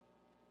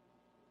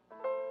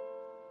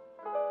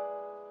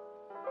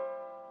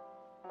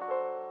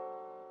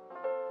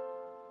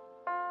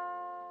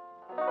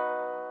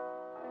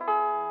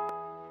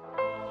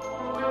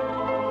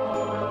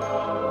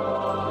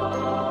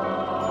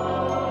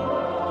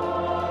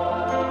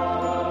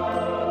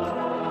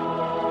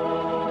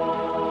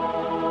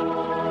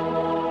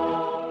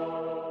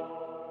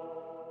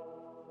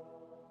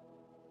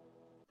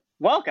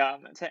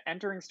Welcome to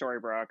Entering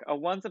Storybrooke, a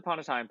Once Upon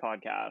a Time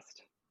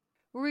podcast.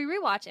 Where we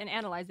rewatch and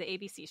analyze the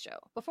ABC show.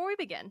 Before we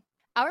begin,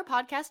 our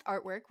podcast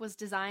artwork was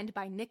designed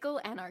by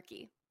Nickel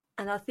Anarchy.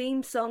 And our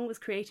theme song was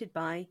created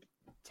by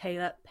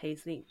Taylor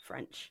Paisley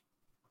French.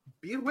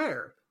 Be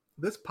aware,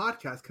 this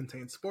podcast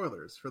contains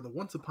spoilers for the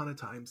Once Upon a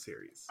Time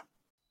series.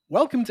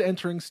 Welcome to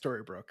Entering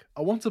Storybrooke,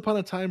 a Once Upon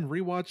a Time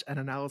rewatch and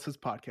analysis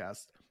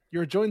podcast.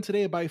 You're joined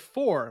today by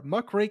 4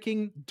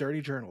 muckraking, dirty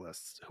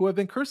journalists who have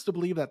been cursed to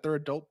believe that they're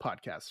adult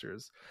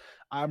podcasters.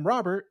 I'm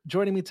Robert.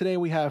 Joining me today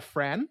we have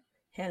Fran.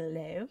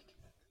 Hello.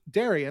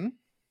 Darian.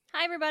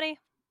 hi everybody.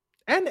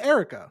 And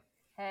Erica.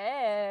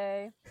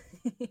 Hey.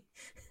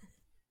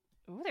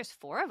 Ooh, there's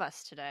 4 of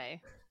us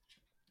today.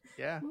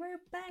 Yeah.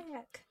 We're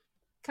back.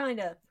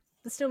 Kinda.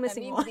 But still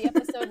missing that one. means the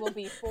episode will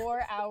be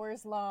 4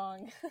 hours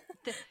long.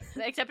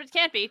 Except it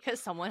can't be because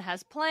someone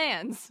has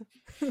plans.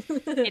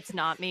 It's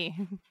not me.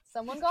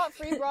 Someone got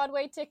free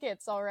Broadway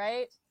tickets, all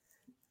right?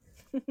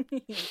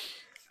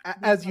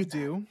 As you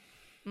do.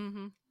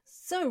 Mm-hmm.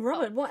 So,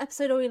 Robert, what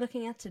episode are we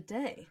looking at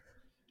today?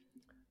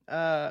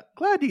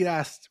 Glad you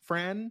asked,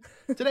 Fran.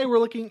 Today we're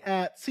looking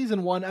at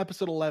Season 1,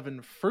 Episode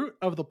 11, Fruit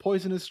of the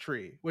Poisonous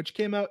Tree, which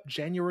came out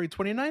January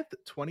 29th,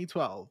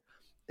 2012.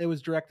 It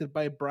was directed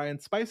by Brian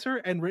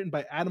Spicer and written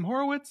by Adam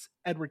Horowitz,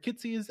 Edward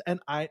Kitses, and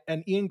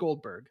Ian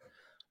Goldberg.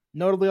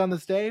 Notably on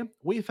this day,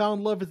 We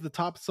Found Love is the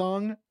top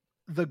song.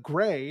 The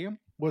Grey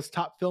was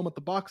top film at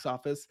the box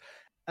office.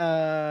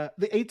 The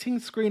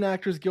 18th Screen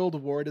Actors Guild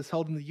Award is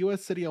held in the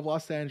U.S. city of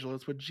Los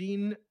Angeles, with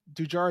Jean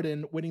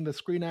Dujardin winning the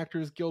Screen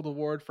Actors Guild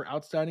Award for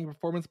Outstanding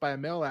Performance by a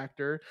Male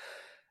Actor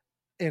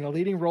in a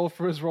leading role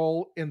for his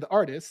role in The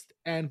Artist,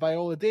 and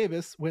Viola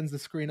Davis wins the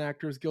Screen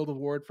Actors Guild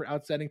Award for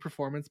Outstanding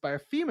Performance by a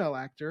Female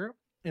Actor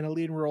in a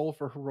leading role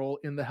for her role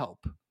in The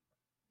Help.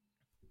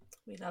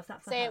 We love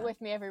that. Say it with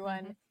me,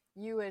 everyone.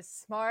 Mm-hmm. You is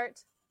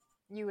smart,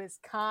 you is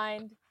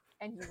kind,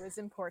 and you is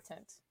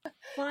important.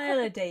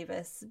 Viola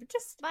Davis.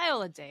 Just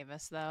Viola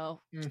Davis,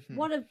 though. Mm-hmm.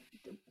 what a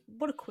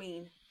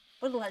queen.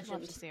 What a legend.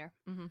 Love to see her.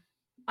 Mm-hmm.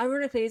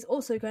 Ironically, is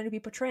also going to be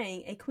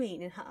portraying a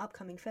queen in her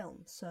upcoming film,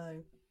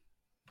 so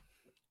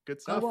Good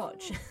stuff. go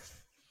watch.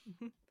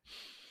 And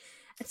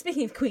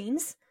speaking of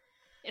queens,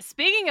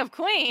 Speaking of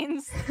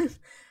queens,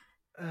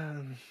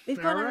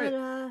 we've got all right.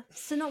 a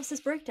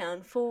synopsis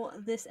breakdown for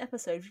this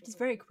episode, which is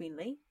very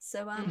queenly.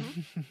 So,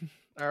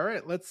 All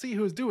right, let's see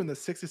who's doing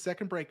this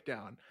 60-second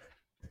breakdown.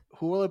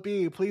 Who will it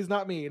be? Please,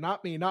 not me.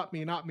 Not me. Not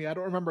me. Not me. I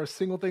don't remember a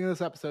single thing in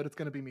this episode. It's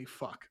going to be me.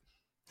 Fuck.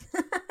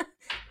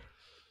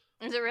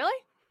 is it really?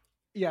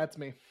 Yeah, it's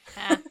me.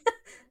 Ah.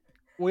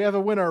 We have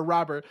a winner,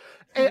 Robert.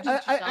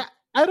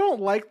 I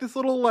don't like this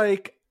little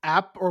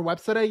app or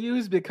website I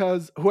use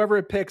because whoever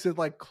it picks it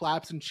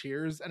claps and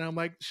cheers, and I'm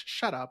like,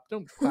 shut up!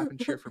 Don't clap and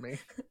cheer for me.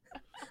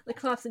 the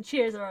claps and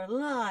cheers are a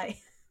lie.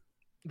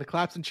 The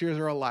claps and cheers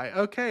are a lie.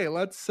 Okay,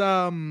 let's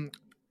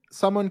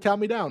someone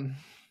count me down.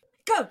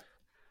 Go.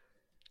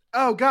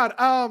 Oh God,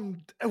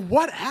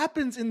 what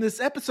happens in this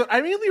episode? I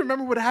immediately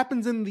remember what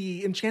happens in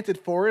the Enchanted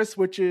Forest,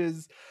 which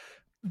is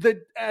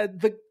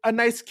a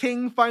nice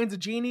king finds a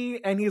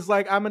genie and he's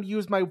like, I'm gonna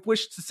use my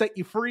wish to set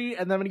you free,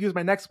 and then I'm gonna use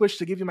my next wish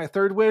to give you my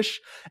third wish.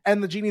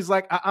 And the genie's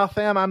like,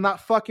 fam, I'm not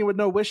fucking with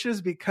no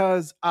wishes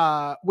because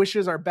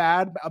wishes are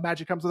bad.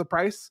 Magic comes with a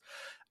price.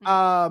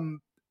 God,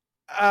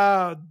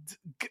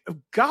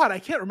 I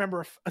can't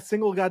remember a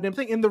single goddamn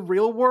thing in the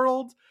real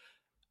world.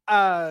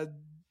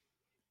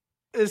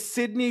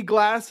 Sydney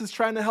Glass is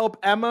trying to help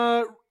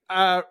Emma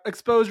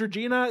expose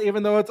Regina,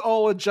 even though it's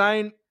all a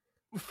giant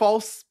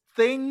false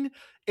thing.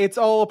 It's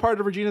all a part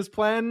of Regina's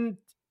plan,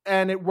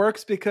 and it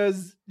works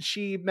because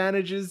she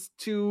manages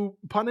to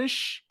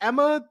punish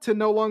Emma to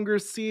no longer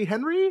see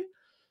Henry,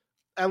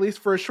 at least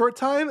for a short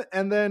time.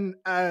 And then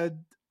there's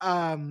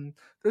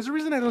a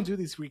reason I don't do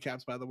these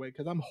recaps, by the way,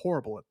 because I'm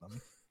horrible at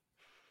them.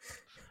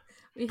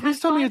 Please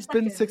tell me it's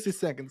been 60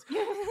 seconds.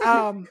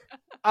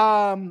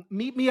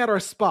 Meet me at our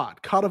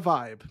spot. Caught a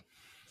vibe.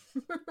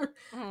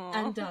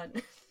 And done.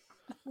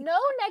 No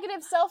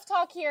negative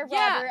self-talk here,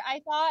 Yeah. Robert. I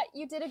thought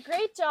you did a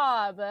great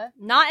job.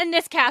 Not in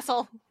this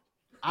castle.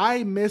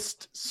 I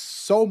missed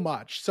so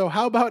much. So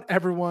how about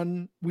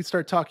everyone, we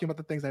start talking about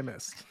the things I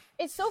missed.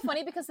 It's so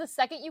funny because the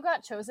second you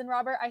got chosen,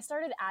 Robert, I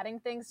started adding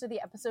things to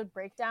the episode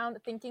breakdown,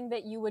 thinking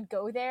that you would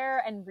go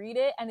there and read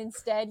it, and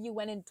instead you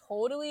went in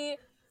totally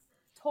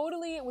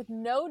with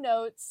no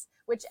notes,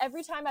 which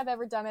every time I've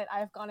ever done it,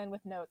 I've gone in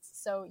with notes.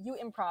 So you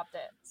improv'd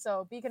it.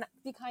 So be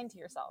kind to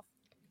yourself.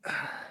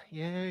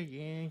 Yeah.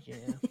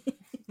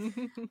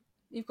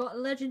 You've got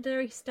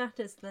legendary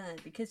status there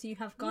because you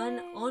have gone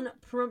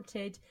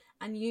unprompted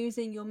and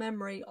using your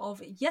memory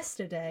of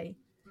yesterday.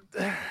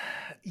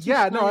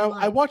 Yeah, no,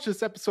 I watched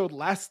this episode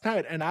last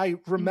night and I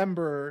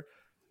remember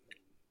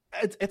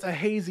it's a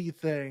hazy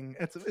thing.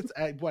 It's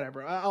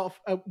whatever.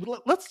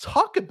 Let's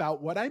talk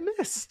about what I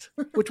missed,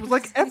 which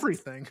was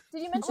everything.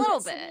 Did you mention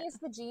that Sydney is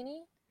the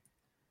genie?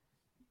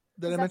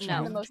 Did I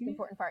mention the most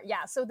important part?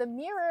 Yeah. So the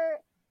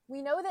mirror. We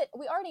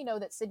already know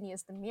that Sydney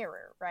is the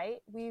mirror, right?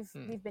 We've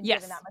been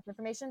given that much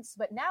information,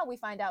 but now we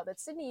find out that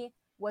Sydney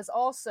was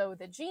also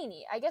the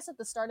genie. I guess at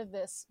the start of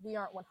this, we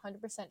aren't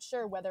 100%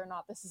 sure whether or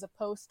not this is a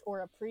post or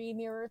a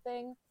pre-mirror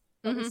thing,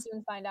 but we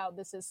soon find out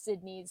this is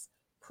Sydney's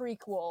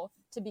prequel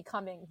to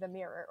becoming the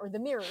Mirror, or the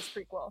Mirror's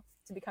prequel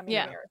to becoming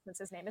the Mirror, since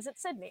his name isn't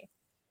Sydney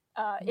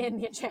in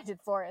the Enchanted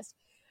Forest.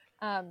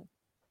 Do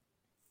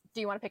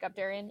you want to pick up,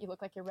 Darian? You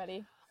look like you're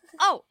ready.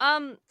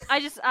 I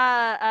just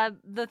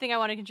the thing I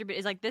want to contribute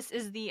is like, this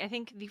is I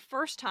think the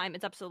first time,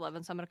 it's episode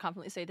 11, so I'm going to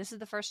confidently say this is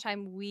the first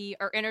time we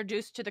are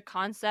introduced to the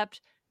concept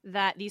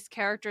that these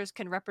characters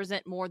can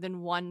represent more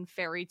than one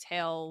fairy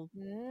tale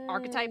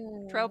archetype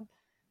trope.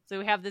 So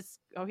we have this,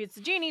 he's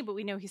the genie, but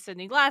we know he's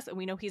Sydney Glass, and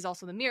we know he's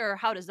also the mirror.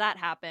 How does that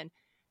happen?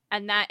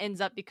 And that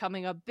ends up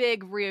becoming a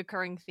big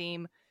reoccurring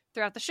theme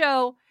throughout the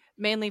show,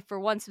 mainly for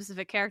one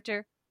specific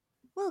character.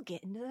 We'll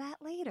get into that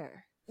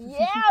later.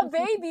 Yeah,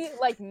 baby!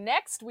 Like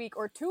next week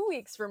or 2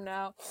 weeks from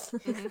now.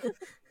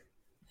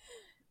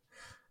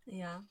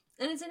 Yeah.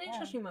 And it's an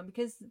interesting one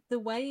because the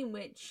way in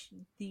which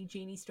the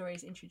genie story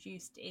is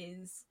introduced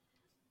is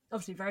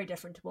obviously very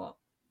different to what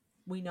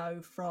we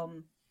know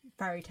from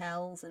fairy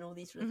tales and all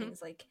these sort of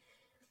things. Like,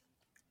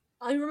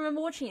 I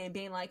remember watching it and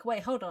being like,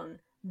 wait, hold on,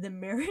 the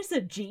mirror's a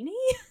genie?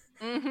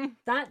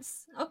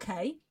 That's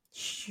okay,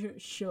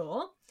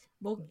 sure.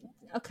 Well,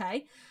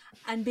 okay.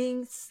 And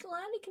being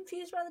slightly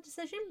confused by the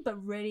decision,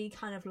 but really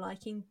kind of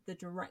liking the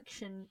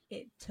direction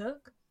it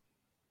took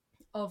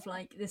of,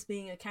 like, this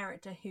being a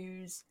character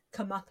whose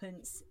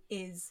comeuppance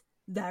is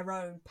their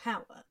own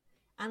power.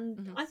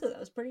 And I thought that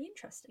was pretty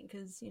interesting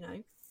because, you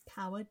know,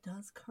 power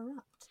does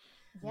corrupt.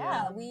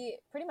 Yeah, we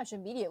pretty much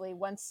immediately,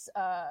 once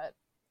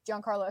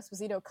Giancarlo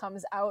Esposito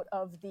comes out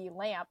of the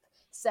lamp,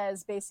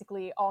 says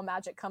basically all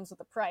magic comes with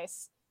a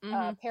price.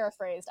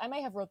 Paraphrased. I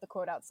may have wrote the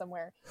quote out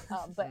somewhere,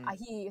 but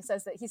he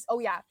says that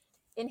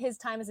in his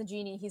time as a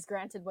genie, he's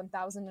granted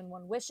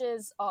 1,001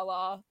 wishes, a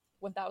la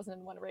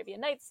 1,001 Arabian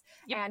Nights,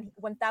 and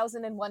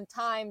 1,001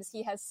 times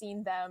he has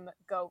seen them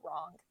go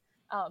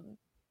wrong,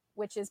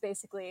 which is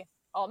basically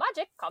all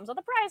magic comes with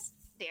a price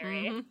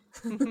theory.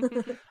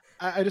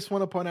 I just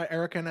want to point out,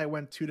 Erica and I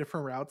went two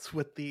different routes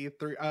with the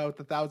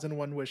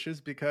 1,001 wishes,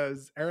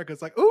 because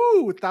Erica's like,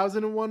 "Ooh,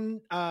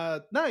 1,001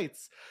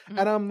 nights,"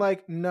 and I'm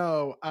like,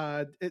 "No,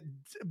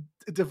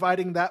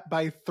 dividing that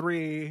by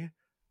 3,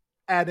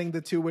 adding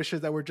the 2 wishes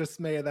that were just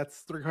made,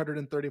 that's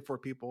 334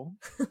 people."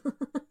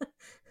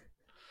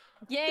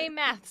 Yay,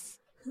 maths!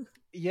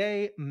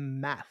 Yay,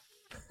 math!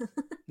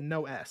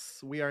 No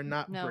S. We are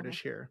not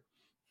British here.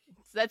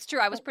 That's true.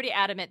 I was pretty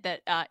adamant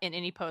that in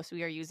any post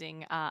we are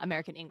using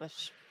American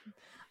English.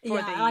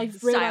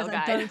 I've realized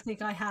I don't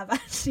think I have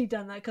actually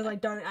done that because I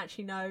don't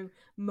actually know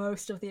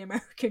most of the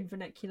American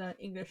vernacular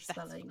English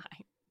spelling.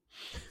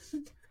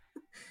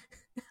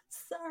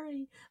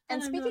 Sorry.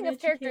 And speaking of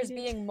characters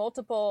being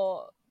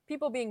multiple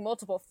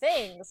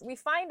things, we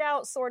find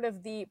out sort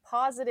of the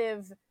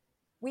positive.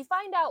 We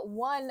find out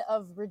one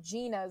of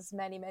Regina's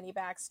many, many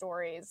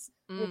backstories,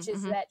 which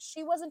is that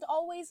she wasn't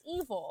always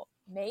evil.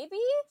 Maybe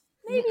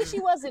she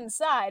was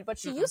inside, but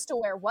she used to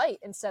wear white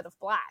instead of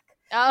black.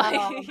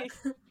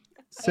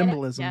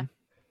 Symbolism.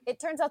 It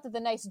turns out that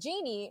the nice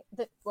genie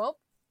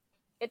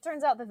it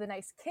turns out that the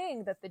nice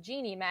king that the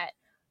genie met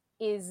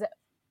is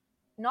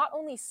not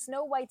only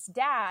Snow White's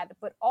dad,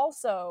 but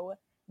also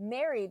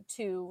married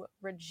to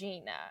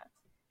Regina.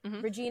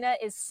 Regina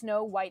is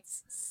Snow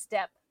White's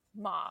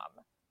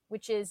stepmom,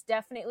 which is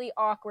definitely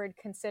awkward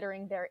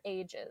considering their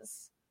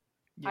ages.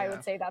 I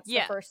would say that's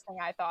the first thing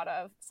I thought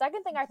of.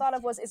 Second thing I thought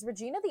of was, is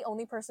Regina the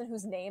only person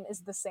whose name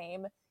is the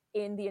same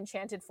in the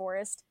Enchanted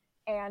Forest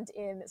and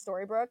in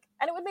Storybrooke?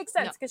 And it would make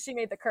sense because she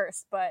made the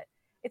curse, but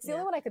it's the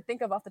only one I could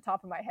think of off the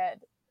top of my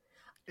head.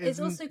 It's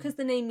also because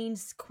the name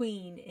means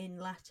queen in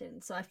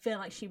Latin, so I feel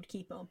like she would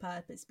keep it on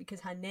purpose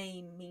because her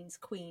name means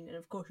queen, and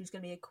of course she's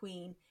going to be a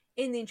queen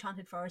in the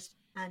Enchanted Forest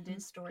and in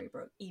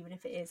Storybrooke, even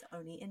if it is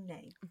only in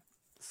name.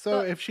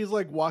 So if she's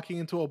like walking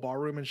into a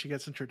ballroom and she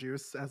gets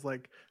introduced as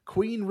like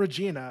Queen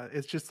Regina,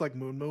 it's just like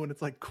Moon Moon.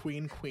 It's like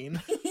Queen.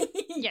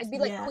 Yes, It'd be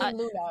like Queen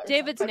Luna.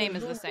 David's name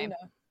is the same.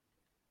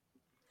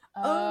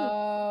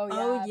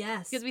 Oh,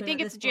 yes. Because we think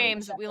it's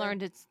James, but we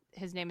learned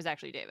his name is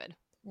actually David.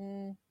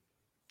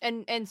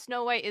 And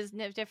Snow White is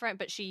different,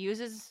 but she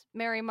uses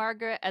Mary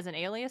Margaret as an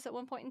alias at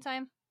one point in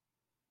time.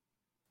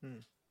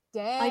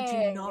 Dang. I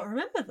do not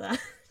remember that.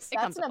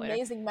 That's an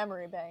amazing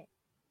memory bank.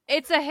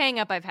 It's a hang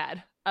up I've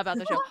had about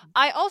the show.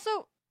 I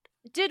also,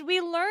 did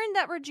we learn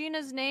that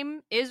Regina's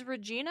name is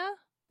Regina?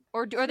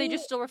 Or are they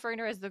just still referring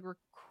to her as the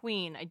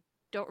queen? I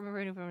don't remember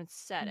if anyone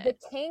said it.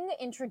 The king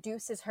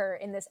introduces her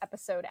in this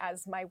episode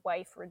as my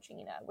wife,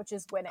 Regina, which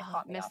is when it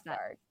caught me off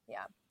guard.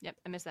 Yeah. Yep,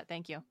 I missed that.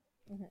 Thank you.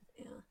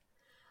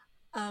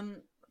 Yeah.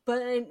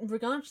 But in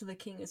regards to the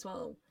king as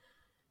well,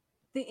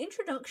 the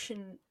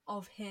introduction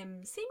of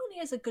him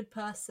seemingly as a good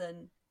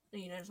person,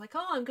 you know, it's like,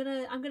 oh, I'm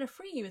gonna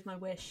free you with my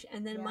wish,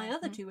 and then my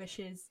other 2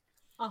 wishes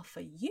are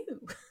for you.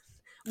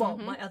 Well,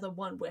 my other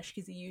 1 wish,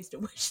 because he used a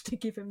wish to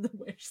give him the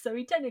wish, so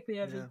he technically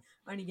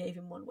only gave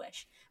him 1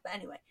 wish. But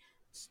anyway,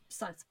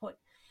 besides the point.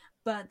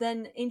 But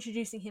then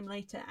introducing him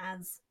later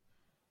as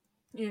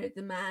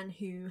the man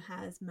who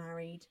has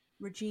married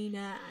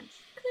Regina and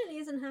clearly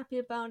isn't happy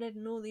about it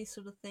and all these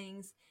sort of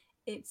things.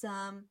 It's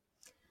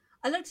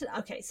I looked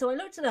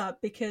it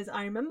up because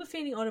I remember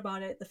feeling odd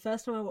about it the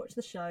first time I watched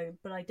the show,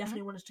 but I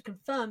definitely wanted to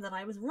confirm that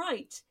I was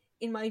right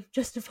in my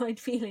justified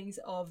feelings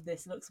of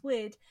this looks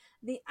weird.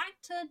 The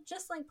actor,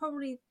 just like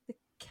probably the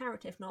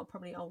character, if not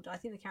probably older, I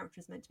think the character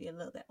is meant to be a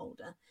little bit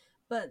older,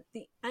 but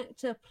the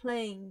actor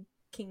playing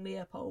King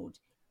Leopold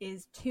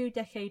is 2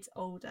 decades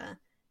older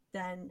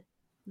than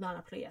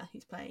Lana Plea,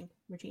 who's playing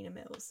Regina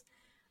Mills.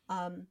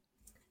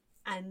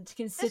 And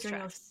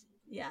considering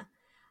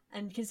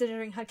and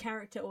considering her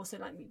character also,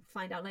 like we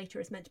find out later,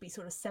 is meant to be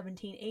sort of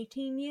 17,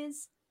 18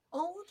 years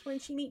old when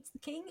she meets the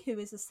king, who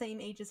is the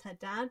same age as her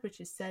dad, which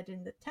is said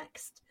in the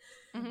text.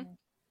 Mm-hmm.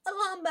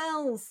 Alarm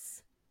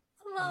bells!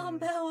 Alarm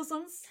bells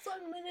on so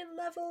many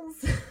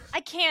levels.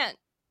 I can't,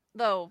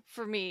 though,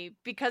 for me,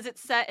 because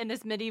it's set in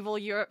this medieval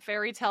Europe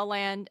fairy tale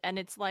land, and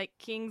it's like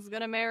king's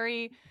gonna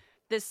marry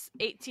this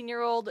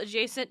 18-year-old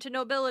adjacent to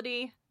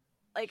nobility.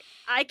 Like,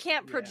 I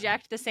can't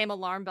project the same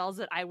alarm bells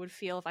that I would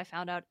feel if I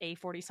found out a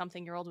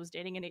 40-something-year-old was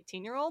dating an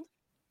 18-year-old.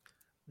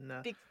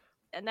 No.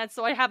 And that's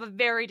so I have a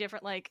very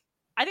different, like,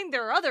 I think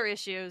there are other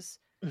issues,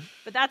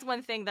 but that's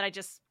one thing that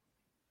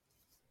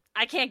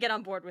I can't get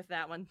on board with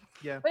that one.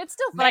 Yeah. But it's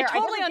still fair. But I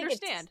totally definitely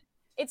think understand.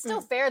 It's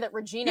still fair that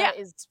Regina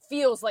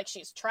feels like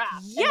she's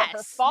trapped. And that her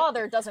Yes.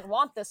 father doesn't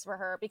want this for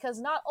her, because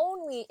not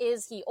only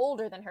is he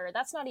older than her,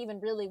 that's not even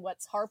really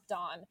what's harped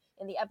on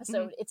in the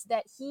episode. It's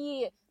that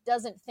he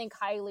doesn't think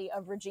highly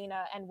of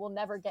Regina and will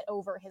never get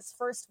over his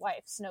first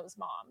wife, Snow's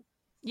mom.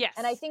 Yes.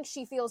 And I think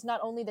she feels not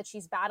only that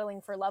she's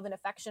battling for love and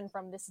affection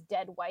from this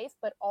dead wife,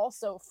 but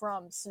also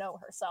from Snow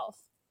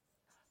herself,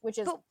 which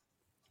is...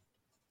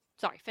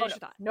 Sorry, finish your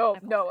thought. No,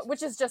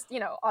 which is just,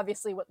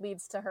 obviously what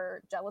leads to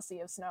her jealousy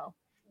of Snow.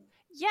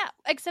 Yeah,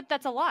 except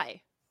that's a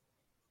lie.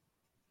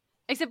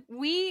 Except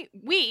we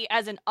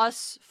as in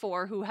us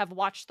four who have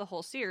watched the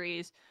whole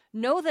series,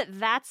 know that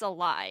that's a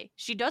lie.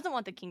 She doesn't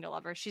want the king to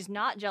love her. She's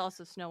not jealous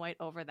of Snow White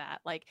over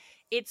that. Like,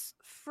 it's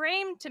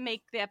framed to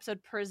make the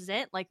episode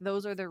present like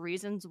those are the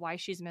reasons why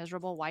she's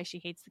miserable, why she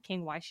hates the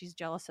king, why she's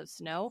jealous of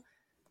Snow.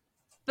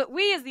 But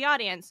we as the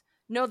audience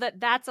know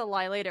that that's a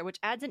lie later, which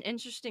adds an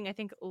interesting, I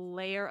think,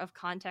 layer of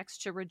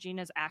context to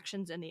Regina's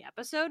actions in the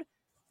episode,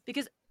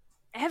 because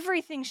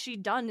everything she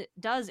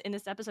does in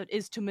this episode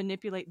is to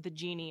manipulate the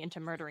genie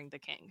into murdering the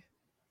king.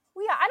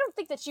 Well, yeah, I don't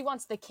think that she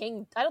wants the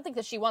king. I don't think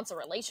that she wants a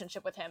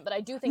relationship with him, but I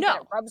do think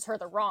that it rubs her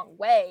the wrong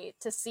way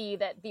to see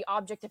that the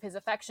object of his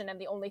affection and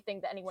the only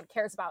thing that anyone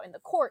cares about in the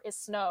court is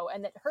Snow,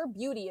 and that her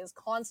beauty is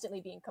constantly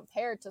being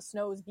compared to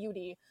Snow's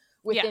beauty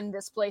within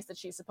this place that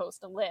she's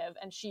supposed to live,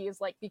 and she is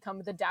like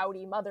become the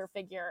dowdy mother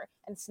figure,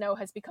 and Snow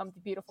has become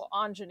the beautiful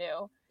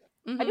ingenue.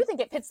 I do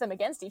think it pits them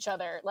against each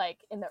other,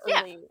 like in the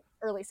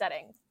early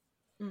setting.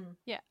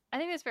 Yeah, I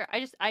think that's fair.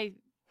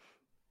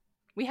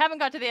 We haven't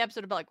got to the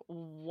episode about like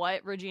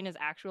what Regina's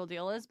actual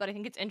deal is, but I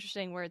think it's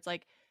interesting where it's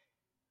like,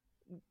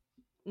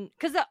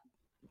 because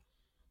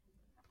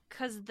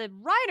the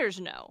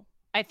writers know.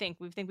 I think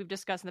we've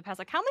discussed in the past,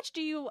 like, how much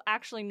do you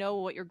actually know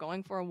what you're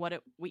going for and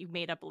what you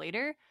made up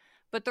later?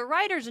 But the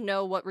writers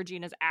know what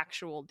Regina's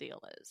actual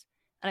deal is,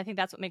 and I think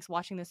that's what makes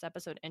watching this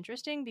episode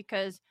interesting,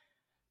 because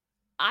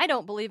I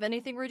don't believe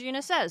anything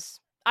Regina says.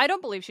 I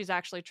don't believe she's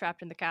actually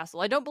trapped in the castle.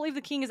 I don't believe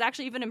the king has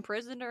actually even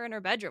imprisoned her in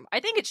her bedroom.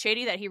 I think it's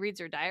shady that he reads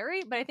her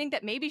diary, but I think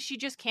that maybe she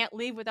just can't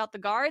leave without the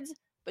guards,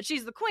 but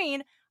she's the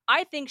queen.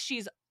 I think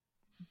she's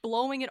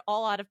blowing it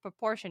all out of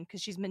proportion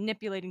because she's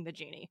manipulating the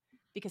genie,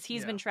 because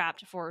he's been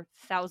trapped for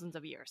thousands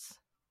of years.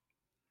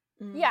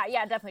 Yeah,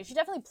 definitely. She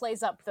definitely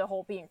plays up the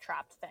whole being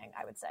trapped thing,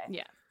 I would say.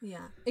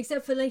 Yeah.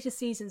 Except for later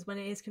seasons when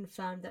it is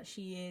confirmed that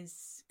she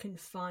is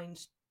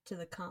confined to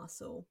the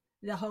castle.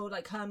 The whole,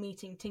 like, her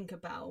meeting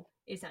Tinkerbell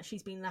is that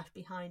she's been left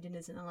behind and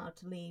isn't allowed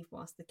to leave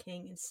whilst the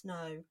king and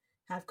Snow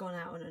have gone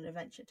out on an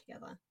adventure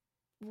together.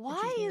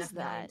 Why is that?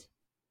 Behind.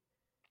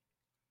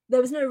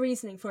 There was no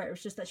reasoning for it. It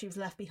was just that she was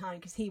left behind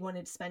because he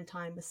wanted to spend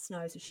time with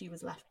Snow, so she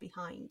was left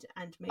behind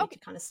and made to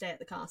kind of stay at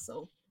the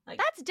castle. Like,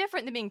 that's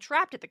different than being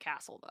trapped at the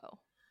castle, though.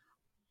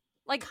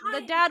 Like,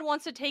 the dad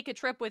wants to take a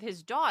trip with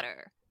his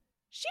daughter.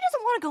 She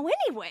doesn't want to go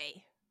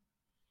anyway.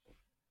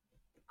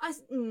 I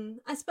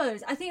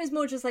suppose. I think it was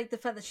more just like the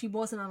fact that she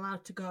wasn't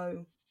allowed to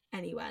go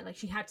anywhere. Like,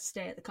 she had to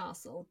stay at the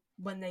castle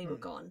when they were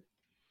gone.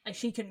 Like,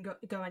 she couldn't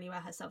go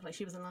anywhere herself. Like,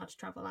 she wasn't allowed to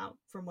travel out,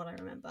 from what I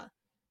remember.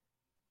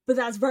 But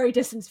that's very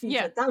distant future.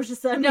 Yeah. That was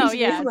just so because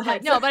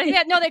I'm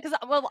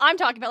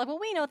talking about, like, well,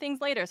 we know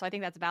things later, so I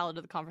think that's valid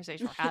to the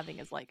conversation we're having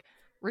is, like,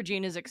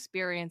 Regina's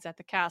experience at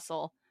the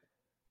castle.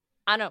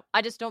 I don't know.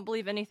 I just don't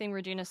believe anything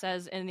Regina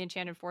says in the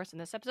Enchanted Forest in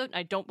this episode. And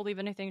I don't believe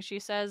anything she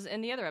says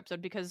in the other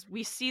episode, because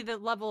we see the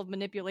level of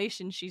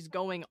manipulation she's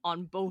going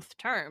on both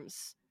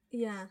terms.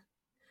 Yeah.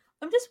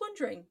 I'm just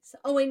wondering.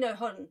 Oh, wait, no,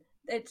 hold on.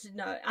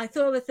 No, I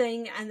thought of a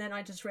thing, and then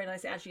I just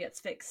realised it actually gets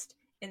fixed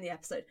in the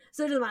episode.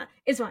 So it doesn't matter.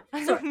 It's fine.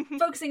 Sorry.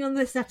 Focusing on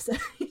this episode.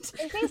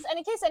 In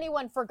case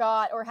anyone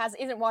forgot or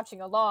isn't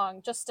watching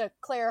along, just to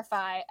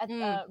clarify,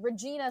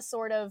 Regina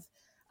sort of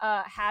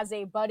has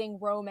a budding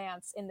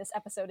romance in this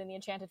episode in the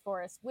Enchanted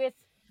Forest with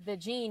the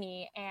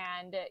genie,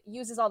 and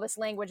uses all this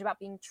language about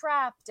being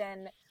trapped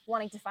and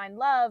wanting to find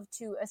love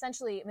to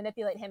essentially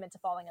manipulate him into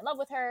falling in love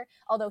with her,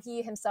 although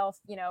he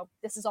himself,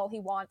 this is all he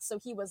wants, so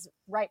he was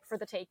ripe for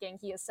the taking.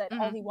 He has said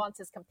all he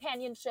wants is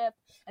companionship,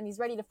 and he's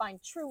ready to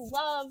find true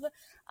love.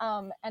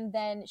 And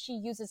then she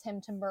uses him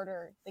to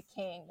murder the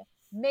king,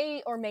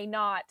 may or may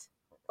not,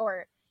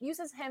 or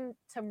uses him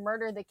to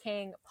murder the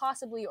king,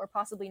 possibly or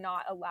possibly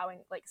not,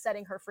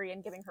 setting her free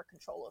and giving her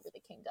control over the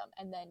kingdom.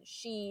 And then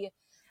she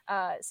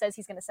says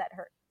he's going to set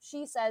her.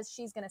 She says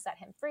she's going to set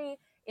him free.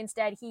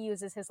 Instead, he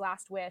uses his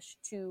last wish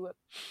to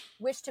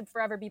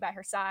forever be by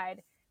her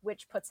side,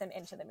 which puts him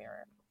into the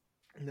mirror.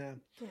 Yeah.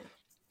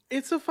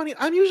 It's so funny.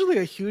 I'm usually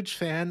a huge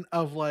fan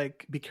of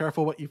be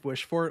careful what you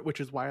wish for,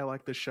 which is why I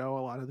like the show. A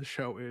lot of the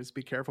show is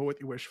be careful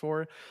what you wish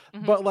for.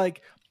 But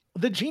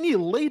the genie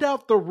laid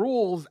out the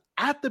rules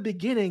at the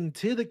beginning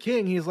to the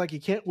king. He's like, you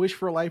can't wish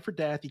for life or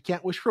death. You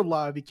can't wish for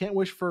love. You can't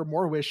wish for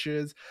more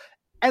wishes.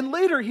 And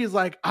later he's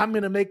like, I'm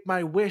going to make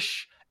my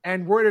wish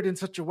and word it in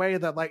such a way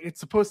that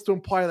it's supposed to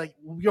imply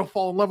you'll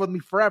fall in love with me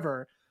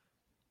forever.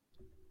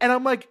 And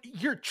I'm like,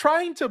 you're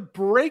trying to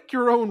break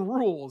your own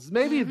rules.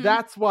 Maybe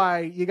that's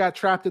why you got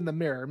trapped in the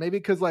mirror. Maybe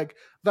because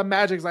the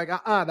magic's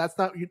that's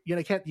not,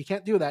 you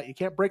can't do that. You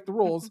can't break the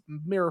rules.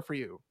 Mirror for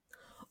you.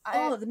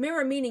 The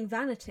mirror meaning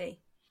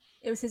vanity.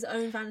 It was his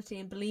own vanity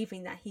in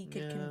believing that he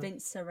could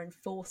convince her and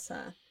force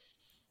her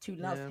to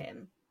love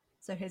him.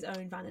 So his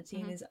own vanity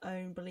and his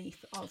own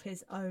belief of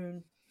his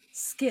own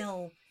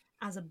skill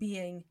as a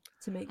being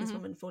to make this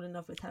woman fall in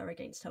love with her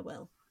against her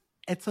will.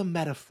 It's a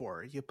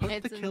metaphor. You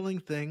put the killing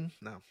thing.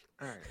 No.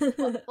 All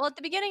right. Well, at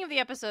the beginning of the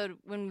episode,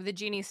 when the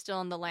genie's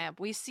still in the lamp,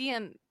 we see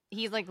him.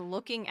 He's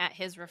looking at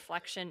his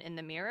reflection in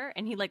the mirror,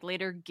 and he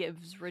later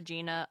gives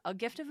Regina a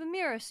gift of a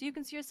mirror so you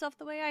can see yourself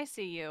the way I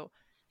see you.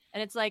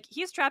 And it's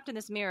he's trapped in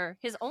this mirror.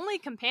 His only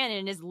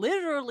companion is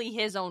literally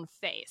his own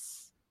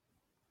face.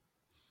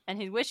 And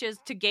he wishes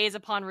to gaze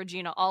upon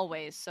Regina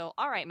always. So,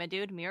 all right, my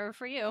dude, mirror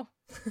for you.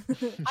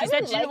 She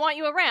said she didn't want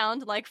you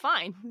around.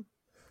 Fine.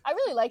 I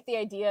really like the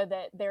idea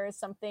that there is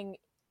something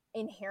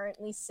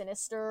inherently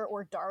sinister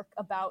or dark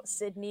about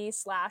Sydney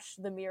 /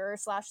 the mirror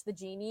 / the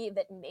genie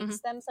that makes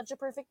them such a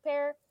perfect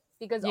pair.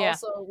 Because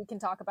also we can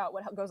talk about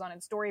what goes on in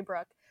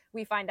Storybrooke.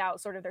 We find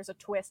out there's a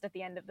twist at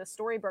the end of the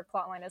Storybrooke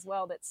plotline as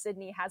well, that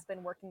Sydney has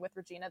been working with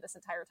Regina this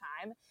entire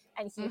time,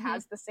 and he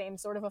has the same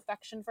sort of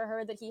affection for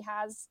her that he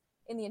has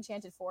in the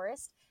Enchanted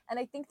Forest. And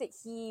I think that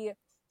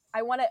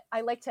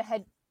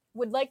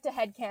would like to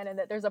headcanon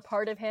that there's a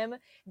part of him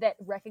that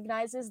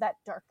recognizes that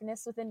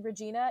darkness within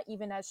Regina,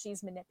 even as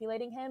she's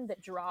manipulating him,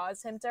 that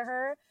draws him to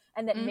her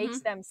and that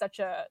makes them such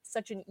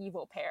an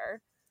evil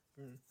pair.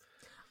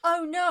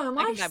 Oh no, am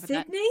I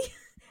Sydney?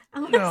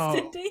 Am No. I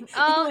Sydney?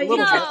 Oh, no.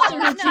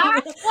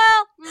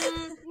 Well,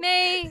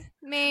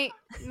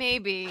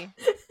 maybe.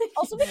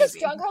 Also because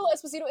Giancarlo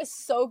Esposito is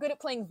so good at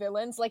playing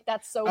villains,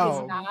 that's so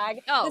his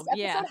nag. This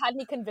episode had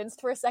me convinced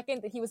for a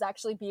second that he was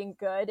actually being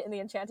good in the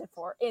Enchanted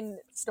Forest in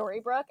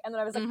Storybrooke, and then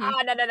I was like, no,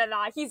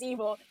 he's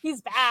evil.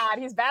 He's bad.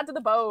 He's bad to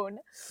the bone.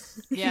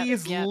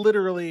 He's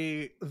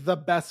literally the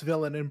best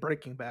villain in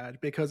Breaking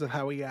Bad because of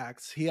how he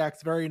acts. He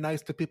acts very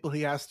nice to people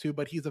he has to,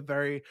 but he's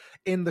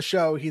in the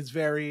show, he's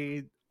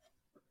very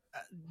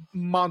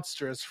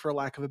monstrous, for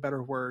lack of a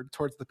better word,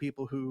 towards the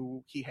people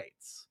who he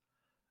hates.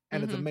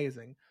 And it's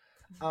amazing.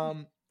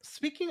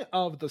 Speaking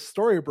of the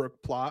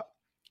Storybrooke plot,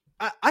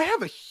 I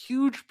have a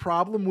huge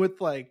problem with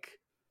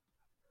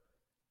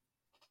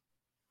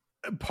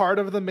part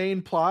of the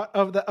main plot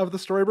of the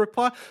Storybrooke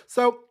plot.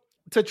 So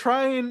to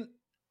try and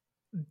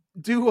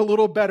do a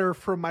little better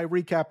from my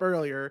recap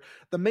earlier,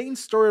 the main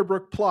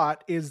Storybrooke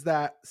plot is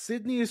that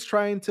Sydney is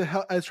trying to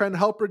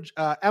help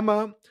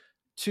Emma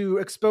to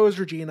expose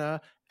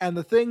Regina. And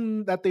the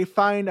thing that they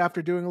find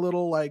after doing a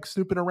little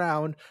snooping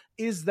around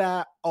is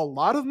that a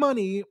lot of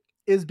money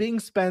is being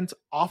spent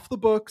off the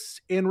books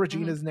in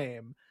Regina's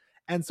name.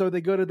 And so they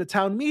go to the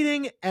town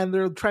meeting and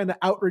they're trying to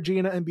out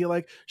Regina and be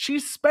like,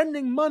 she's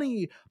spending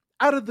money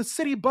out of the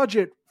city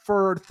budget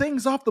for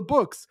things off the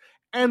books.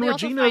 And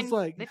Regina's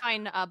they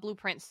find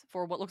blueprints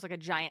for what looks like a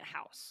giant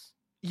house.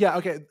 Yeah,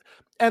 okay.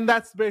 And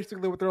that's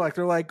basically what they're like.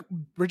 They're like,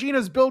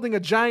 Regina's building a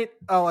giant,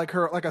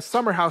 a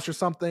summer house or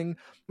something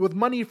with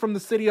money from the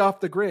city off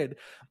the grid.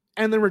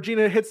 And then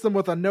Regina hits them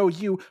with a no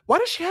you. Why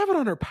does she have it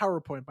on her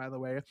PowerPoint, by the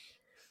way?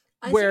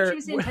 I think she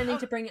was intending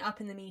to bring it up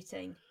in the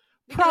meeting.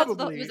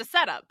 Probably. It was a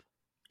setup.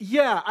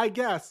 Yeah, I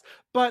guess.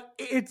 But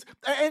it's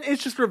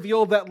just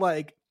revealed that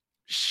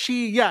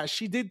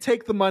she did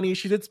take the money,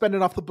 she did spend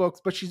it off the books,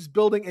 but she's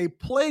building a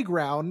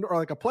playground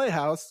or a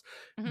playhouse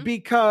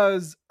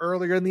because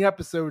earlier in the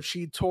episode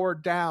she tore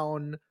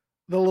down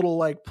the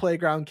little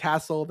playground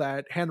castle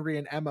that Henry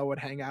and Emma would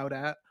hang out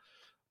at.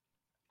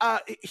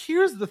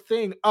 Here's the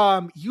thing.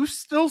 You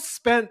still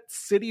spent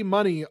city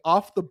money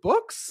off the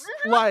books?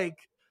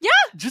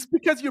 Just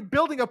because you're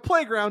building a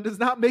playground does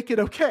not make it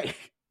okay.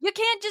 You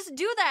can't just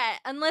do that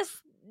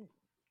unless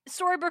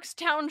Storybrooke's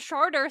town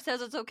charter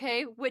says it's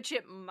okay, which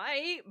it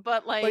might,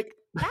 but like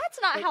that's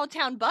not how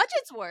town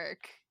budgets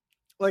work.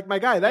 Like, my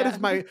guy, that is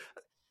my.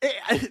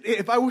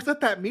 If I was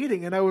at that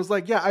meeting and I was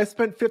like, yeah, I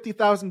spent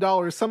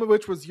 $50,000, some of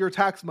which was your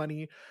tax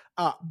money,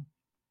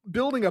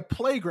 building a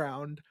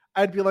playground,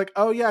 I'd be like,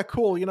 oh yeah,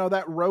 cool. You know,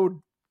 that road,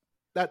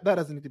 that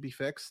doesn't need to be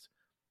fixed.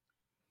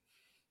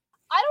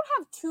 I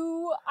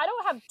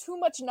don't have too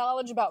much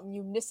knowledge about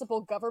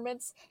municipal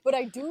governments, but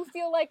I do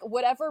feel like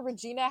whatever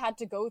Regina had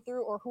to go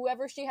through, or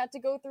whoever she had to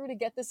go through to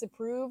get this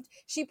approved,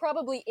 she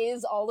probably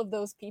is all of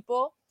those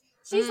people.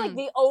 She's like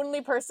the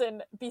only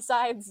person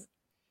besides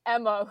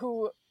Emma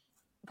who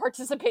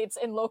participates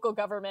in local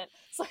government.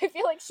 So I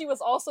feel like she was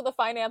also the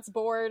finance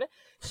board.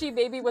 She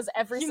maybe was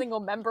every single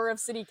member of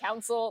city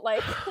council.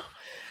 Like,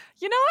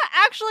 you know what?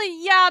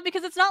 Actually, yeah,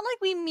 because it's not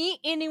like we meet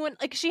anyone.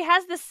 Like, she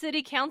has the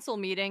city council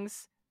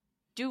meetings.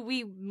 Do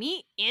we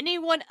meet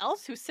anyone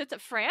else who sits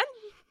at Fran?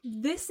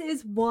 This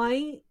is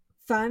why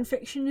fan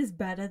fiction is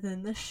better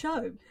than the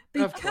show,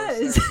 Of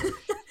because course,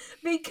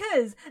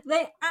 because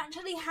they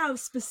actually have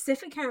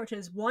specific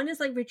characters. One is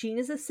like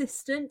Regina's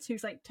assistant,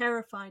 who's like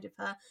terrified of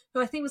her,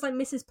 who I think was like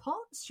Mrs.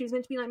 Potts. She was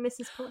meant to be like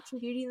Mrs. Potts from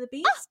Beauty and the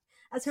Beast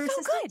as her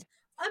assistant. Good.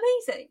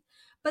 Amazing.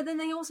 But then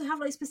they also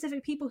have like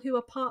specific people who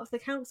are part of the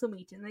council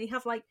meeting. They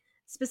have like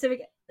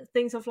specific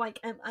things of like,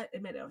 I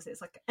admit it, obviously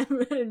it's like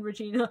Emma and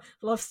Regina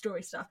love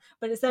story stuff,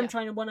 but it's them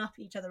trying to one up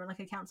each other in like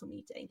a council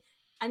meeting,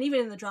 and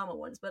even in the drama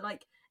ones. But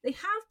like, they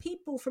have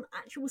people from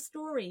actual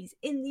stories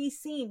in these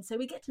scenes, so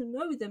we get to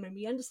know them and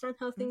we understand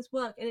how things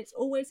work. And it's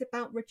always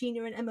about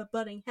Regina and Emma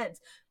butting heads,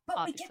 but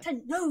Obviously. we get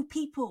to know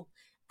people,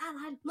 and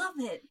I love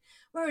it.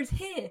 Whereas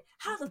here,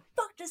 how the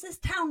fuck does this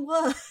town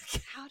work?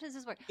 How does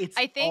this work? it's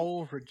I think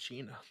all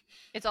Regina.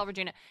 it's all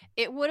Regina.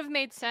 It would have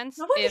made sense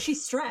No wonder if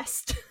she's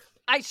stressed.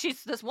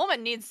 this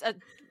woman needs a.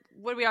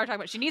 What we are talking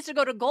about? She needs to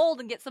go to Gold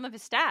and get some of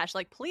his stash.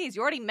 Like, please,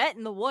 you already met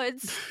in the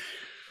woods.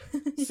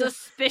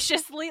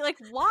 Suspiciously, like,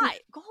 why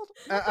Gold?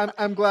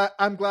 I'm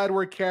glad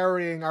we're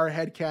carrying our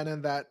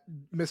headcanon that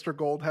Mr.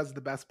 Gold has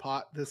the best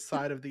pot this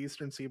side of the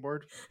Eastern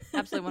Seaboard.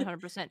 Absolutely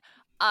 100%.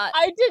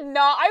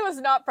 I was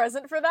not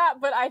present for that,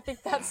 but I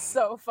think that's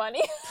so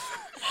funny.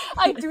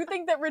 I do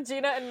think that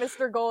Regina and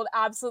Mr. Gold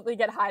absolutely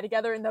get high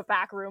together in the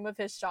back room of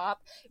his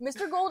shop.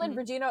 Mr. Gold and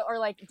Regina are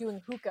like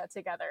doing hookah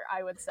together,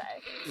 I would say.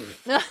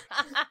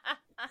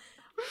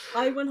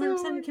 I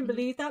 100% can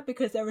believe that,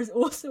 because there is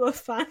also a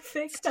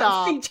fanfic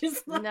Stop. that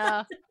features that.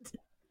 No.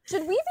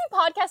 Should we be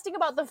podcasting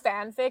about the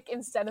fanfic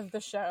instead of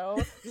the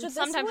show?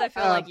 Sometimes I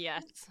feel like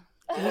yes.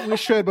 We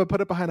should, but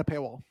put it behind a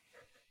paywall.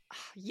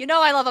 You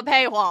know I love a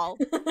paywall.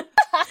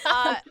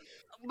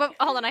 But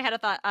hold on, I had a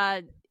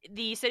thought.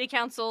 The city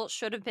council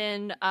should have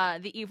been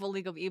the evil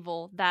League of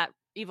Evil that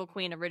Evil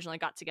Queen originally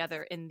got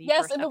together in the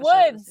first in the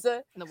episode woods.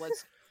 In the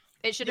woods.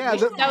 It should have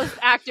been, those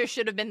actors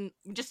should have been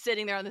just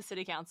sitting there on the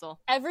city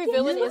council. Every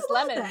villain is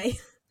Lemon.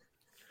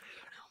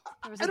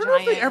 I don't know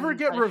if they ever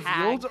get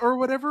revealed or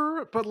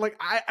whatever, but like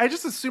I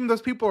just assume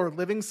those people are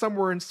living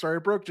somewhere in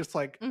Storybrooke, just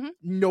like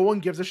no one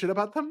gives a shit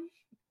about them.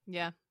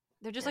 Yeah.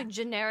 They're just like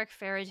generic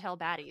fairy tale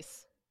baddies.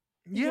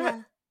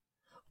 Yeah.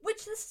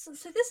 Which this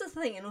is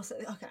the thing, and also,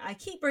 okay, I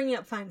keep bringing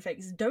up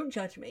fanfics. Don't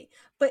judge me,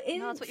 but in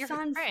that's what you're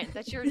friend.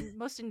 That's your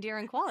most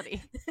endearing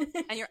quality, and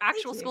your Thank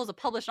actual you. school is a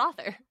published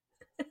author.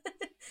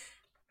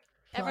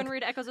 Everyone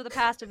read Echoes of the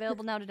Past,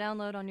 available now to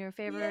download on your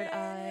favorite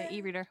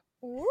e-reader.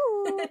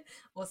 Ooh.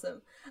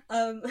 Awesome.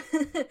 But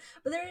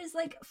there is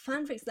like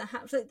fanfics that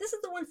have. So this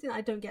is the one thing that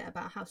I don't get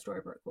about how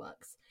Storybrooke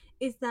works.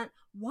 Is that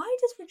why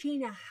does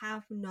Regina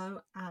have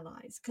no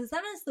allies? Because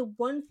that is the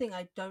one thing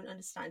I don't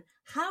understand.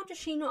 How does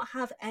she not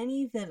have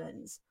any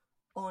villains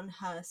on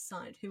her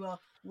side who are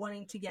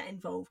wanting to get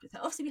involved with her?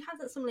 Obviously, we have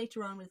that some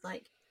later on with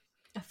like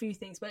a few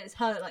things, but it's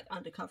her like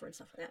undercover and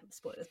stuff like that.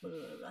 Spoilers. Blah, blah,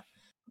 blah, blah.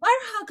 Where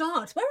are her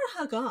guards? Where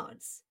are her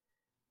guards?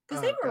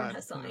 Because they were on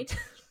her side.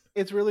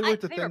 It's really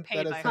weird to they were think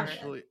paid that by her.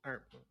 essentially.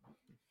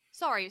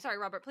 Sorry,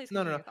 Robert. Please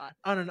No. continue your thought.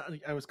 Oh, no,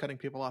 I was cutting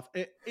people off.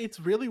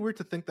 It's really weird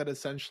to think that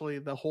essentially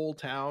the whole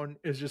town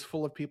is just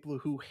full of people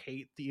who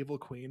hate the evil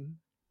queen,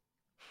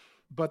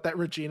 but that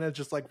Regina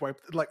just like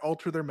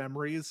alter their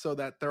memories so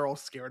that they're all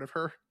scared of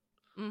her.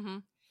 Mm-hmm.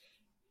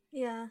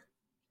 Yeah.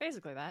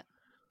 Basically that.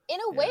 In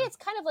a way, it's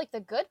kind of like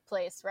the Good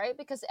Place, right?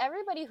 Because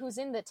everybody who's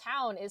in the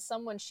town is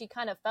someone she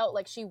kind of felt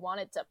like she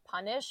wanted to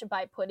punish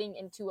by putting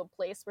into a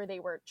place where they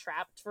were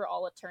trapped for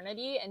all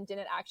eternity and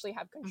didn't actually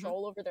have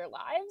control over their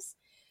lives.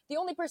 The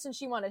only person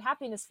she wanted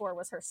happiness for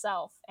was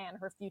herself and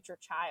her future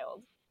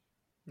child.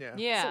 Yeah.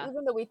 Yeah. So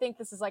even though we think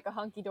this is like a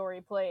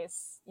hunky-dory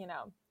place, you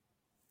know,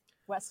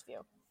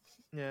 Westview.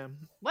 Yeah.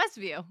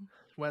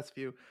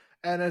 Westview.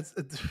 And it's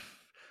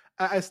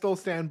I still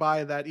stand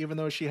by that, even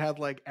though she had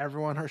like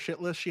everyone on her shit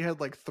list, she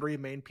had like 3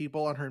 main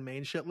people on her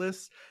main shit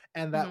list,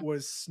 and that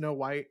was Snow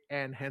White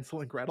and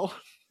Hansel and Gretel.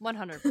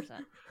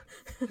 100%.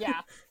 Yeah.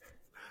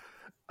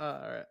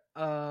 Alright.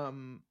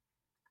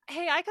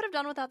 Hey, I could have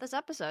done without this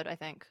episode, I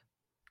think.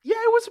 Yeah,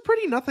 it was a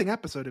pretty nothing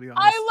episode, to be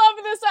honest. I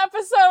love this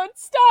episode.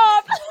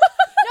 Stop.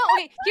 No,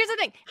 okay, here's the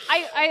thing.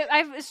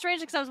 I it's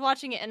strange because I was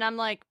watching it and I'm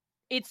like,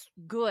 it's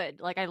good.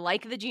 Like, I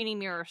like the genie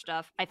mirror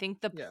stuff. I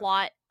think the Yeah.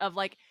 plot of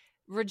like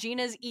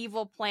Regina's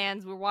evil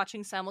plans we're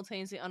watching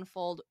simultaneously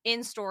unfold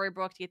in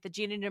Storybrooke to get the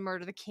genie to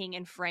murder the king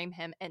and frame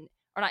him, and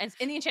or not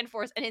in the Enchanted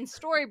Forest, and in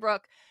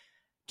Storybrooke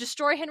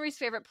destroy Henry's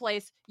favorite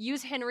place,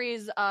 use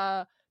Henry's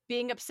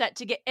being upset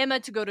to get Emma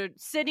to go to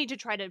Sydney to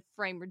try to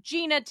frame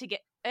Regina, to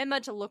get Emma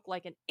to look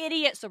like an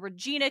idiot so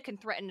Regina can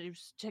threaten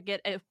to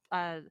get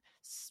a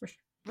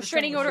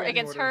restraining order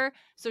against her,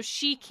 so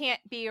she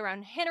can't be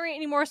around Henry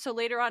anymore, so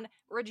later on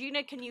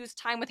Regina can use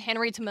time with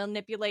Henry to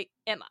manipulate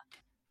Emma.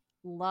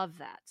 Love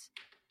that.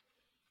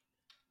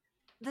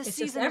 The It's just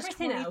season is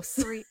everything else.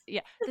 23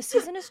 yeah, the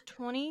season is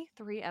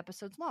 23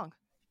 episodes long.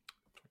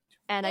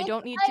 And I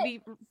don't need to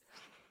be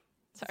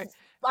sorry.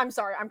 I'm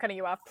sorry, I'm cutting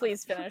you off.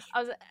 Please finish.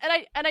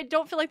 I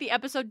don't feel like the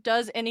episode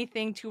does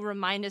anything to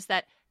remind us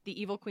that the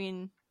evil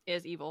queen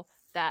is evil,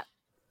 that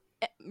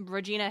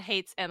Regina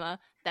hates Emma,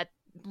 that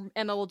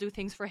Emma will do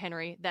things for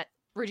Henry, that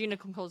Regina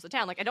controls the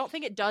town. Like, I don't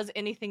think it does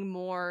anything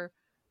more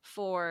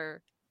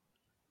for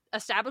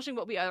establishing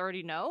what we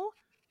already know.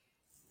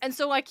 And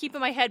so I keep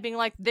in my head being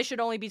like, this should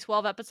only be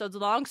 12 episodes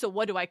long, so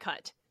what do I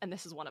cut? And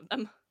this is one of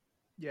them.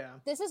 Yeah.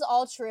 This is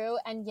all true,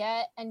 and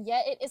yet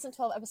it isn't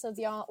 12 episodes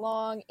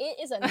long. It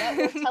is a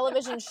network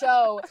television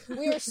show.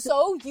 We are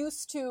so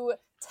used to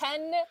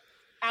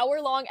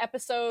 10-hour-long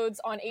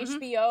episodes on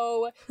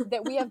HBO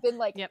that we have been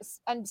like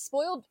and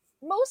spoiled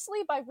mostly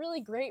by really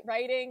great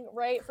writing,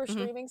 right, for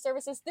streaming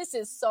services. This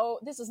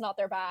is not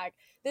their bag.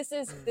 This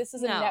is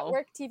a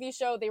network TV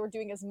show. They were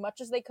doing as much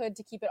as they could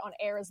to keep it on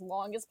air as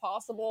long as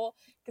possible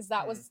because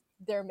that was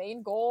their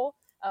main goal.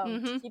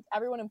 To keep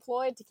everyone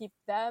employed, to keep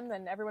them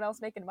and everyone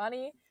else making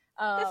money.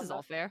 This is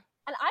all fair.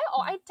 And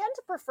I tend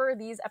to prefer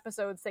these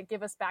episodes that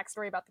give us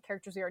backstory about the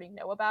characters we already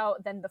know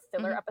about than the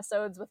filler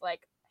episodes with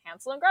like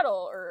Hansel and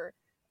Gretel or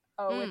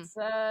it's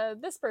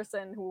this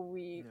person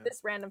this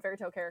random fairy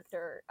tale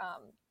character.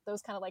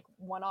 Those kind of like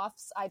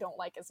one-offs I don't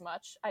like as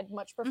much. I'd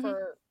much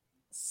prefer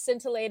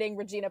scintillating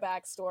Regina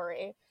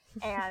backstory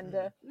and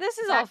this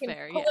is all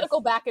fair. Political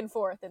back and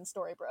forth in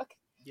Storybrooke.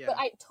 Yeah. But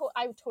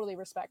I totally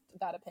respect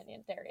that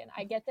opinion, Darian.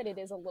 I get that it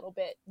is a little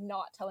bit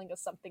not telling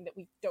us something that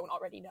we don't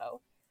already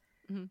know.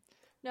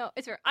 No,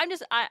 it's fair. I'm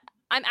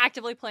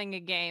actively playing a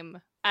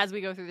game as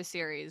we go through the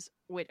series,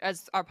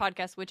 as our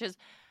podcast, which is,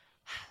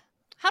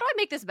 how do I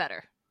make this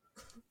better?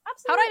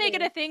 Absolutely. How do I make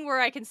it a thing where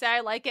I can say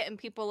I like it and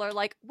people are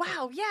like,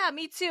 wow, yeah,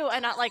 me too,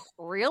 and not like,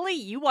 really?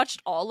 You watched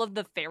all of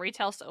the fairy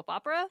tale soap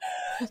opera?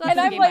 So that's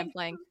the game I'm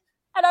playing.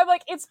 And I'm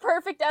like, it's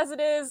perfect as it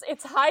is.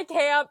 It's high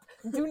camp.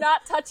 Do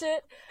not touch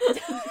it.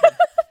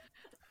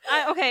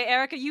 Okay,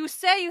 Erica, you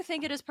say you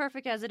think it is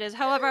perfect as it is.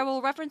 However, I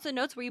will reference the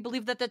notes where you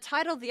believe that the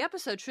title of the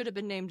episode should have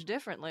been named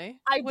differently.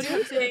 What do you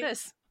have to say to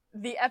this?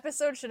 The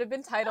episode should have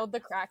been titled The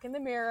Crack in the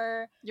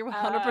Mirror. You're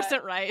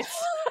 100% right.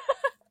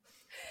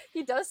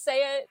 He does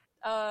say it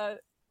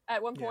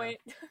at one point.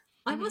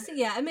 I must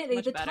say, admittedly,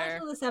 Much the better.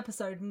 title of this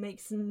episode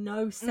makes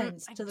no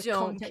sense to the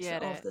don't context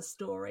get of it. the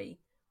story.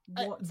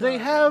 They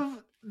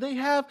have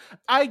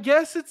I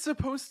guess it's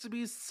supposed to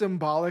be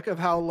symbolic of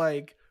how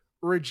like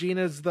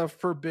Regina's the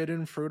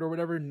forbidden fruit or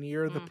whatever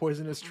near the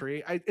poisonous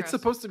tree. It's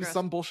supposed to be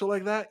some bullshit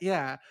like that.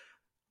 Yeah.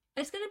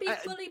 It's going to be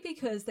fully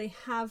because they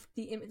have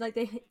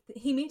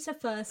he meets her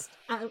first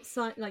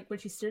outside, like when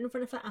she's stood in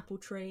front of her apple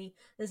tree.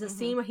 There's a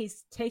scene where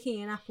he's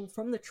taking an apple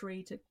from the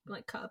tree to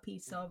like cut a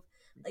piece of.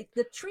 Like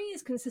the tree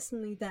is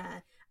consistently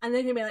there, and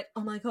they're going to be like,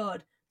 "Oh my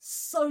god,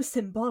 so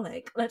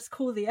symbolic. Let's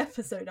call the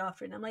episode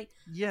after it." And I'm like,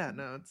 yeah,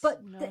 no, it's... but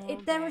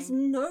there is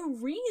no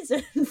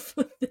reason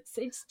for this.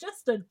 It's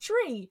just a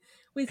tree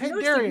with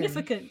no Darian.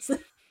 significance.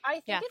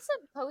 I think it's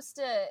supposed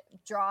to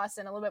draw us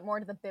in a little bit more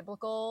to the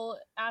biblical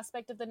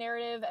aspect of the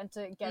narrative and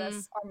to get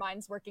us our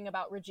minds working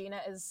about Regina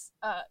as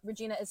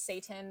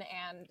Satan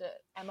and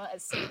Emma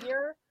as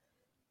Savior.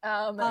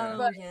 But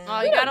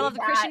you gotta love the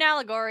Christian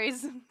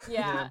allegories.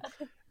 Yeah.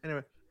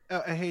 Anyway,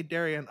 hey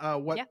Darian,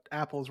 what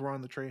apples were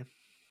on the tree?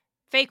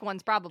 Fake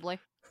ones, probably.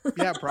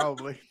 Yeah,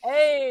 probably.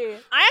 Hey,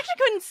 I actually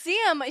couldn't see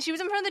them. She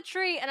was in front of the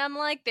tree, and I'm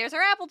like, "There's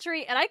her apple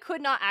tree," and I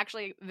could not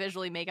actually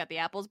visually make out the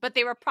apples, but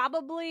they were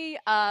probably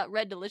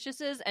Red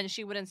Deliciouses, and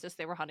she would insist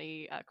they were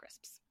Honey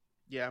Crisps.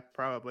 Yeah,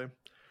 probably.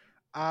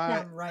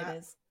 Damn right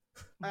is.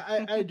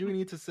 I do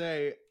need to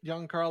say,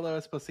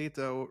 Giancarlo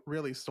Esposito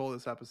really stole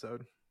this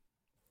episode.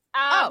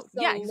 absolutely.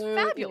 Oh, yeah, he's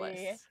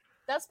fabulous.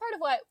 That's part of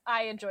what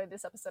I enjoyed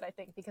this episode, I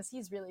think, because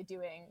he's really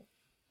doing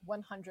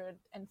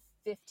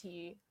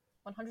 150%.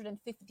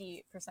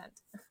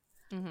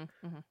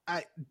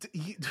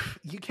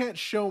 You can't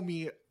show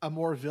me a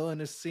more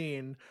villainous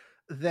scene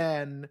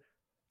than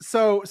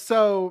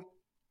so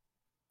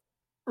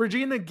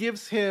Regina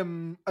gives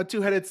him a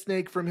two-headed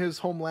snake from his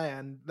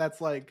homeland that's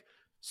like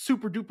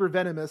super duper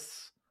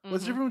venomous.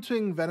 What's the difference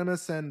between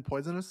venomous and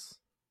poisonous?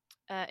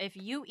 If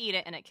you eat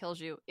it and it kills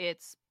you,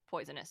 it's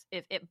poisonous.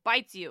 If it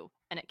bites you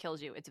and it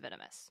kills you, it's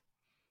venomous.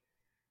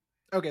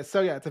 Okay, so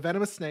yeah, it's a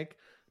venomous snake.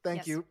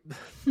 Thank you.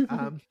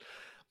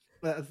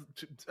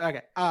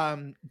 Okay.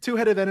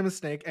 Two-headed venomous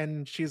snake,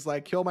 and she's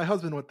like, kill my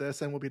husband with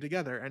this and we'll be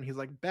together. And he's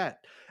like,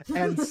 bet.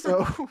 And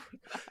so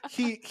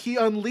he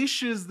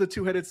unleashes the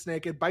two-headed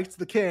snake and bites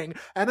the king.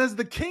 And as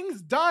the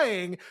king's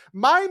dying,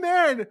 my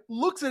man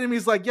looks at him.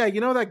 He's like, yeah,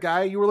 you know that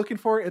guy you were looking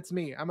for? It's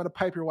me. I'm gonna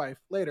pipe your wife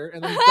later.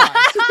 And then he dies.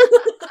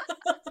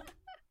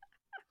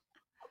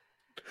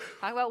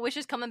 Talk about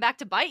wishes coming back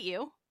to bite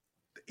you.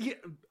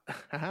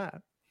 Yeah.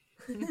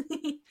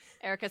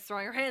 Erica's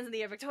throwing her hands in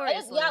the air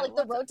victoriously. Yeah, like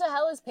the road to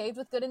hell is paved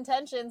with good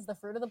intentions. The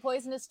fruit of the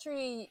poisonous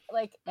tree,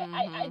 like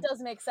it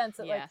does make sense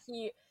that like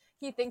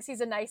he thinks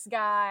he's a nice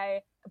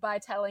guy by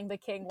telling the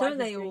king why he's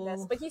doing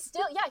this, but he's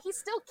still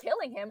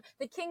killing him.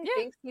 The king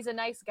thinks he's a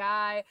nice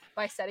guy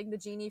by setting the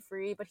genie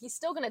free, but he's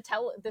still gonna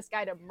tell this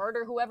guy to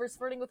murder whoever's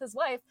flirting with his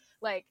wife.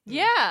 Like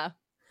Yeah,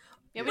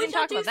 we didn't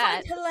talk about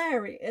that.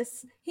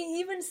 Hilarious. He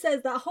even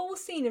says that whole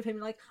scene of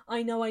him like,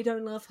 I know I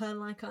don't love her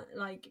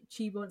like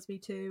she wants me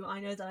to. I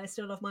know that I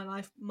still love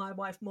my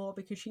wife more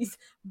because she's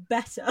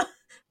better,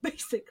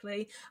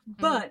 basically.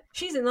 But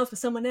she's in love with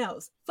someone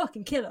else.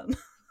 Fucking kill him.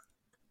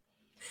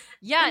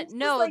 Yeah,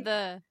 no, like,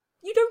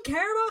 you don't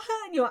care about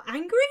her and you're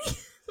angry?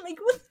 Like,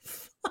 what the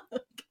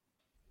fuck?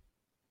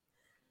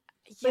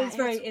 But it's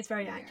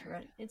very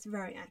accurate. It's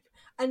very accurate.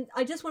 And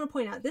I just want to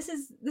point out, this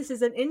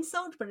is an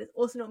insult, but it's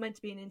also not meant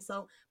to be an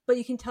insult. But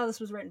you can tell this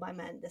was written by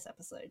men, this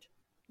episode.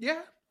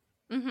 Yeah.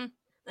 Mm-hmm.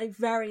 Like,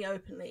 very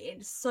openly.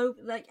 It's so,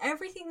 like,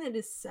 everything that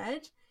is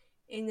said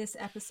in this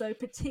episode,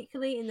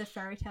 particularly in the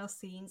fairy tale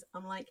scenes,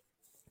 I'm like,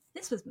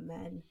 this was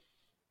men.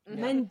 Yeah.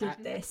 Men did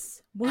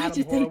this. Why Adam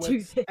did they do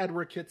Horowitz, this?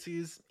 Edward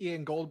Kitses,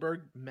 Ian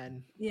Goldberg,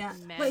 men. Yeah.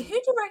 Men. Wait,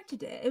 who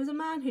directed it? It was a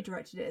man who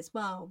directed it as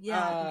well.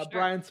 Yeah.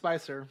 Brian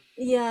Spicer.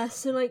 Yeah,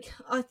 so like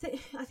I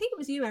think it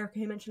was you, Erica,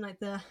 who mentioned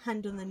like the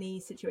hand on the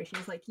knees situation.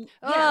 It's like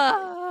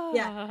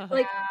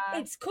like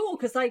it's cool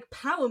because like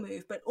power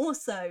move, but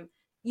also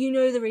you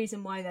know the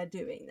reason why they're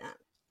doing that.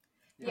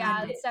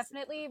 Yeah, it's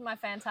definitely my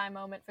fan time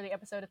moment for the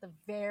episode at the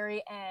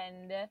very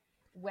end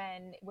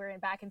when we're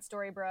back in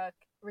Storybrooke.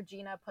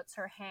 Regina puts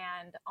her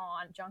hand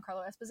on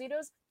Giancarlo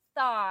Esposito's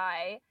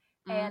thigh,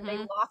 and they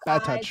lock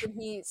Bad eyes, touch. and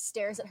he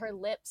stares at her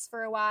lips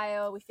for a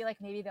while. We feel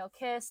like maybe they'll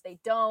kiss. They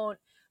don't.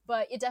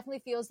 But it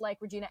definitely feels like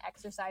Regina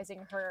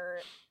exercising her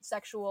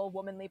sexual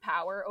womanly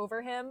power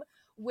over him,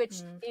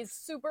 which is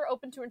super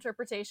open to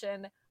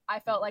interpretation. I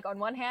felt like on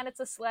one hand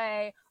it's a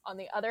slay, on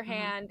the other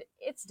hand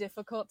it's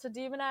difficult to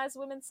demonize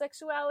women's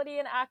sexuality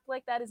and act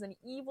like that is an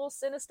evil,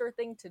 sinister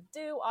thing to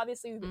do.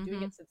 Obviously we've been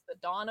doing it since the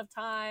dawn of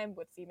time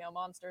with female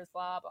monsters,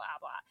 blah blah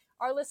blah.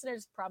 Our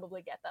listeners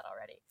probably get that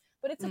already,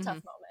 but it's a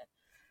tough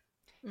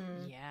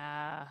moment.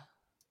 Yeah.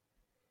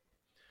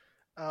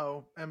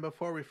 Oh, and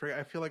before we forget,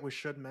 I feel like we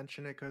should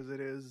mention it because it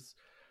is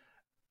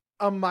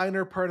a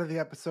minor part of the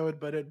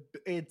episode, but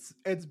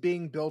it's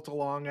being built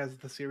along as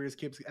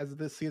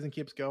this season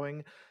keeps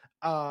going.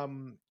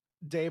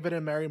 David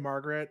and Mary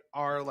Margaret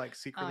are like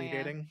secretly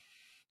dating.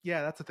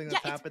 Yeah, that's the thing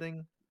that's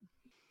happening.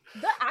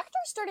 The actors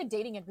started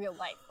dating in real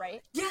life,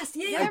 right? Yes,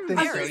 Yeah.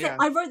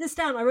 I wrote this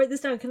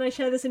down. Can I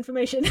share this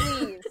information?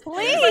 Please.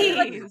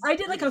 Please. I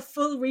did like a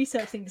full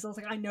research thing because I was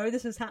like, I know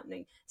this is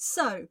happening.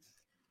 So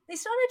they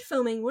started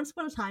filming Once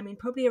Upon a Time in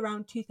probably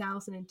around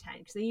 2010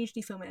 because they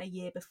usually film it a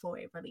year before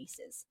it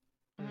releases.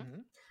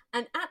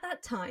 And at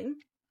that time,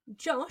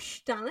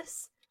 Josh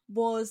Dallas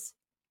was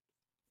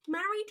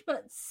married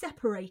but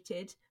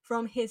separated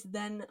from his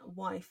then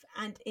wife,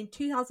 and in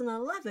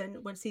 2011,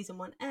 when season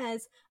 1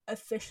 airs,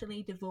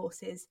 officially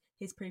divorces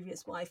his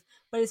previous wife,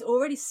 but has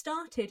already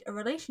started a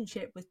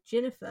relationship with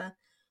Jennifer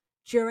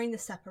during the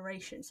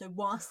separation. So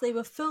whilst they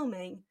were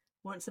filming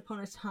Once Upon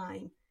a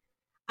Time,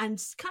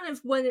 and kind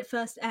of when it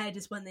first aired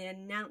is when they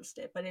announced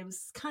it, but it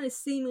was kind of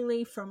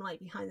seemingly from like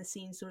behind the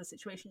scenes sort of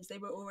situations, they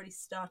were already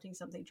starting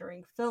something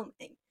during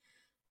filming.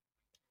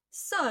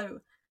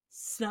 So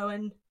Snow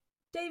and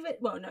David,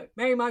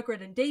 Mary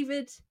Margaret and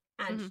David,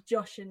 and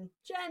Josh and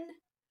Jen,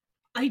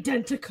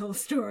 identical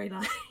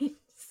storylines.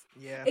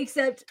 Yeah.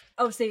 Except,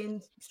 obviously,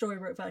 in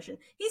Storybrooke version,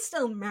 he's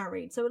still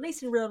married. So at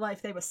least in real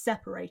life, they were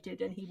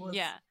separated, and he was,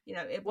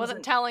 it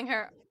wasn't telling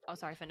her. Oh,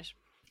 sorry, finish.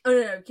 Oh,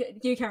 no,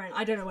 you, Karen.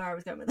 I don't know where I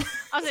was going with that.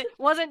 I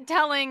wasn't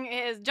telling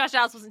Josh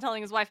Dallas wasn't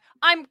telling his wife,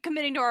 I'm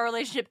committing to our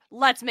relationship,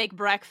 let's make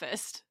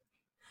breakfast.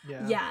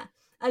 Yeah.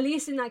 At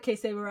least in that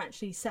case, they were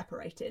actually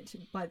separated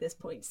by this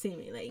point,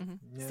 seemingly.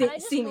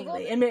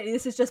 Seemingly. Admittedly,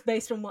 this is just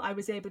based on what I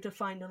was able to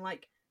find on,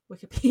 like,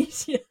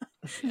 Wikipedia.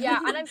 Yeah,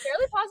 and I'm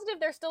fairly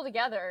positive they're still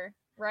together,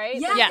 right?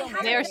 Yeah,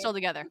 they are still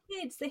together.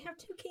 They have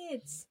 2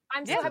 kids.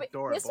 I'm so happy.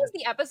 Adorable. This was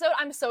the episode.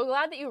 I'm so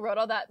glad that you wrote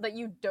all that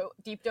you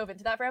deep dove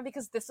into that, Fran,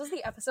 because this was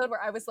the episode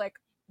where I was like,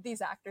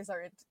 these actors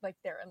are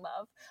they're in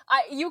love.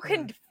 You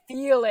can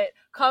feel it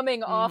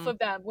coming off of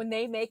them when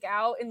they make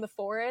out in the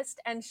forest,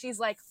 and she's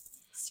like,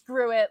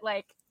 screw it,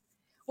 like,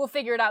 we'll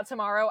figure it out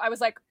tomorrow. I was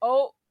like,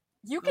 oh,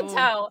 you can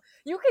tell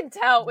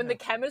when the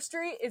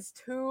chemistry is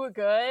too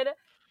good.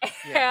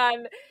 Yeah.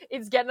 and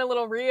it's getting a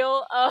little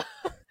real.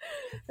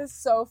 It's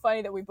so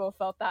funny that we both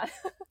felt that.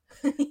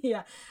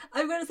 Yeah,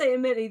 I'm gonna say,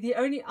 admittedly,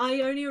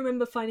 I only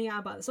remember finding out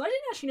about this, so I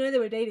didn't actually know they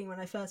were dating when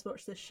I first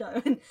watched this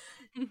show. And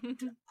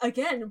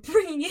again,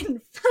 bringing in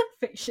fan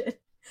fiction,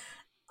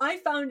 I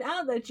found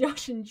out that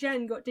Josh and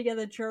Jen got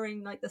together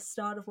during like the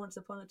start of Once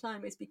Upon a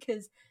Time is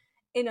because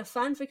in a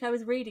fanfic I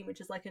was reading,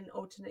 which is like an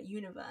alternate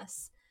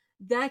universe,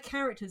 their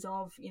characters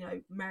of, you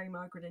know, Mary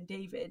Margaret and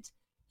David,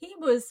 he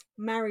was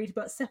married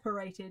but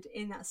separated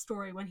in that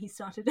story when he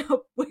started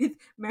up with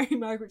Mary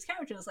Margaret's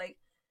character. I was like,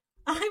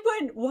 I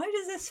went, why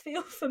does this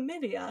feel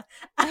familiar?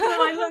 And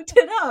then I looked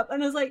it up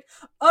and I was like,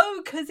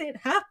 oh, because it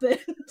happened.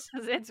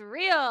 'Cause it's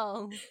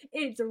real.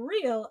 It's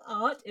real.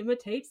 Art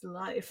imitates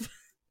life.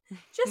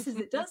 Just as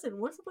it does in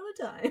Once Upon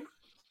a Time.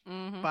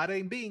 Mhm.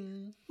 Bada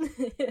bing.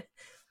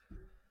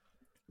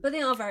 But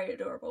they are very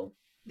adorable,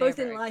 They're both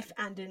in very life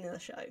and in the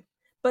show.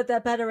 But they're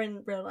better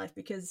in real life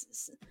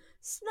because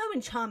Snow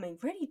and Charming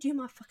really do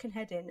my fucking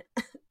head in.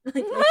 Like,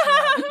 later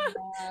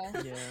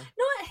on. Yeah.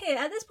 Not here.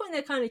 At this point,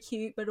 they're kind of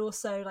cute, but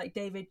also like,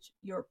 David,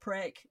 you're a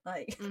prick.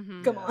 Like,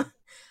 Mhm. come Yeah. on.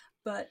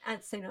 But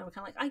at the same time, I'm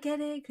kind of like, I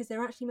get it because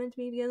they're actually meant to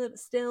be together, but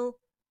still,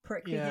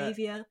 prick Yeah.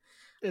 behavior.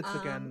 It's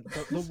again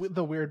Um,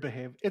 the weird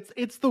behavior.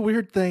 It's the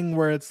weird thing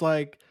where it's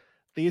like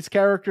these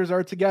characters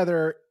are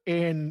together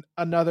in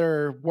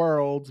another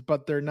world,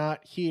 but they're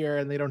not here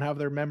and they don't have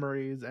their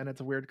memories, and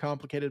it's a weird,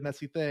 complicated,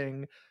 messy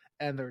thing.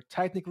 And they're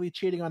technically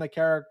cheating on a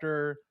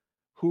character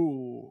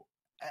who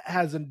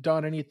hasn't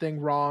done anything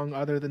wrong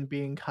other than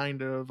being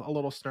kind of a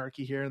little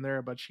snarky here and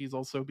there, but she's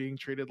also being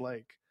treated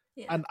like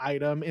Yeah. an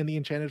item in the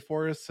Enchanted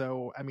Forest.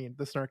 So I mean,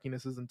 the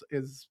snarkiness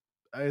is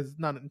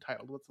not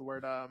entitled. What's the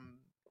word?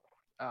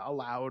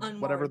 Allowed,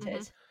 whatever.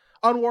 Unwarranted.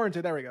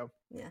 Unwarranted. There we go.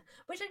 Yeah,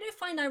 which I do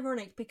find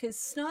ironic because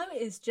Snow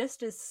is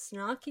just as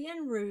snarky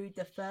and rude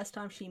the first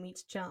time she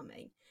meets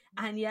Charming,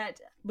 and yet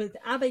with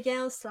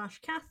Abigail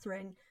 /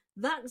 Catherine,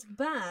 that's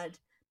bad.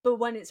 But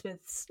when it's with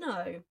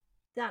Snow,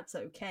 that's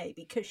okay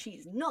because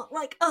she's not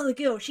like other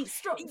girls. She's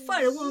strong,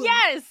 fight a woman.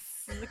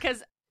 Yes,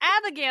 because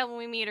Abigail, when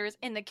we meet her, is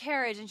in the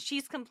carriage and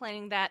she's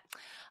complaining that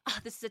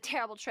this is a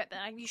terrible trip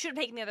and you should have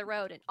taken the other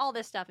road and all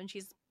this stuff. And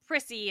she's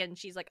prissy and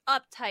she's like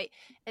uptight.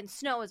 And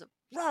Snow is a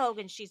rogue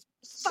and she's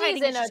fighting.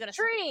 She's in and a she's gonna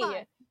tree.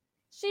 survive.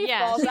 She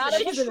Yeah, falls out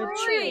of she's in a a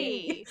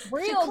tree. She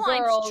Real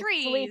climbs girls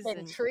trees sleep in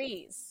and-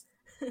 trees.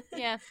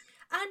 Yeah,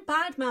 And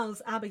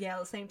badmouths Abigail at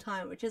the same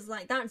time, which is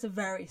like, that's a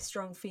very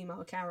strong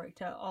female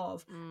character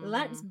of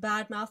let's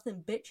badmouth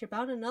and bitch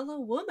about another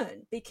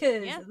woman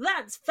because Yeah.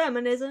 that's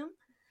feminism.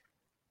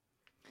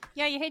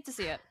 yeah, you hate to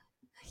see it.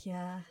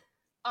 Yeah.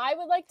 I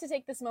would like to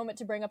take this moment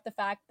to bring up the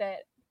fact that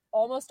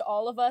almost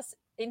all of us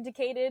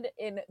indicated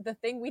in the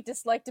thing we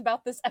disliked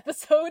about this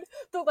episode,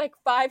 the like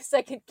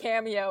 5-second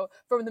cameo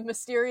from the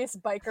mysterious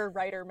biker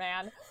writer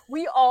man.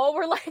 We all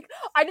were like,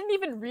 I didn't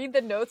even read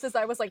the notes as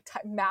I was like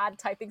mad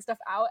typing stuff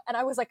out, and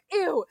I was like,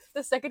 ew,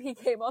 the second he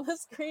came on the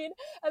screen.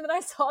 And then I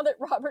saw that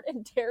Robert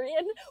and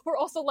Darian were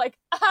also like,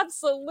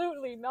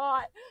 absolutely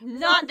not.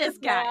 Not this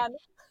guy. man.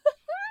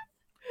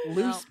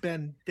 Loose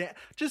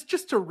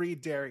just to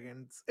read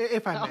Darian's,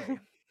 if I may.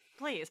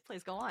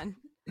 Please go on.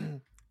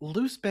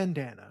 Loose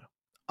bandana,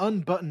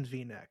 unbuttoned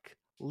V-neck,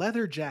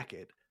 leather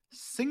jacket,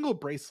 single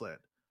bracelet.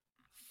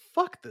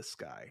 Fuck this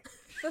guy.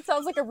 That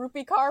sounds like a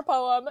Rupi Kaur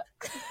poem.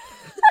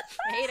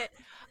 I hate it.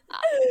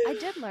 I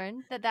did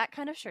learn that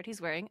kind of shirt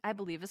he's wearing, I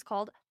believe, is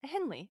called a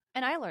Henley.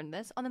 And I learned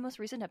this on the most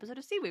recent episode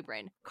of Seaweed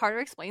Brain. Carter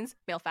explains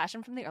male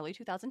fashion from the early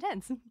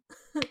 2010s.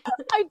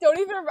 I don't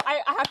even.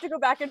 I have to go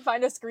back and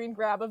find a screen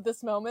grab of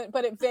this moment,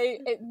 but it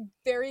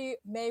very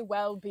may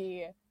well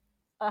be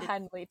a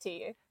Henley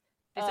tee.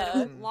 They said it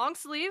was long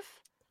sleeve,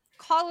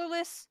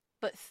 collarless,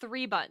 but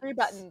 3 buttons. 3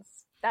 buttons.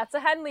 That's a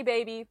Henley,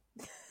 baby.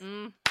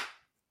 Mm.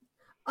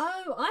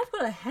 Oh, I've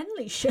got a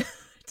Henley shirt.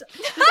 Does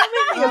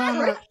that make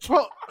me a prick?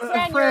 Well,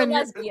 Fran, Fran, you're a you're-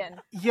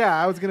 lesbian.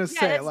 yeah, I was gonna Yeah,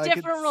 say that's like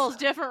different it's- rules,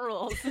 different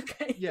rules.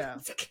 Okay. Yeah.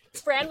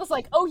 Fran was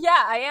like, "Oh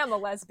yeah, I am a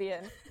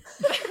lesbian."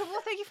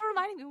 Well, thank you for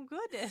reminding me. Oh,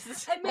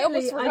 goodness.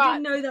 Admittedly, I forgot.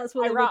 didn't know that's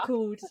what I they were rock.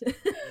 called.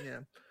 Yeah.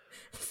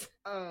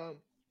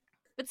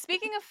 But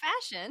speaking of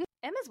fashion,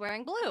 Emma's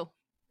wearing blue.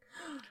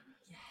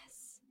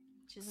 Yes.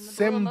 She's in the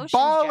blue emotions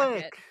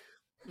Symbolic jacket.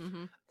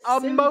 Mhm.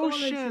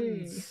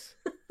 emotions.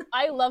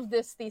 I love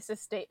this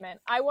thesis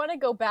statement. I want to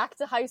go back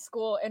to high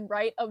school and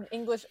write a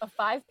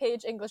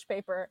 5-page English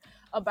paper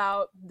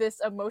about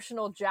this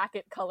emotional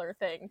jacket color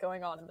thing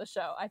going on in the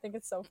show. I think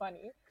it's so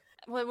funny.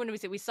 When did we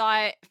see? We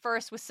saw it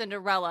first with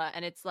Cinderella,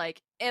 and it's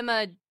like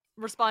Emma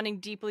responding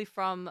deeply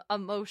from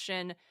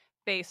emotion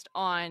based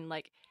on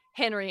like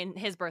Henry and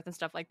his birth and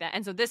stuff like that.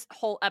 And so this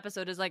whole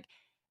episode is like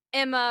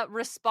Emma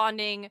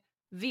responding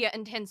via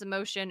intense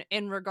emotion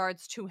in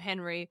regards to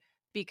Henry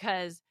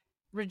because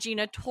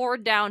Regina tore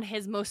down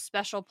his most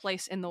special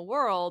place in the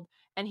world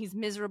and he's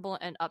miserable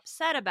and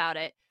upset about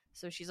it.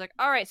 So she's like,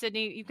 all right,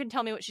 Sydney, you can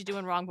tell me what she's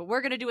doing wrong, but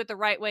we're going to do it the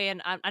right way.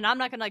 And I'm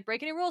not going to like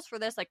break any rules for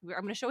this. Like, I'm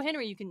going to show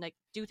Henry you can like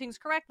do things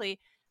correctly.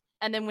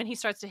 And then when he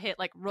starts to hit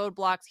like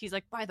roadblocks, he's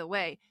like, by the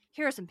way,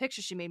 here are some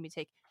pictures she made me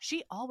take.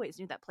 She always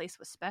knew that place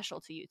was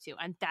special to you two,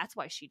 and that's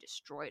why she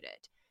destroyed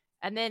it.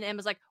 And then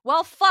Emma's like,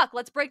 well, fuck,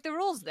 let's break the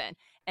rules then.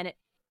 And it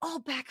all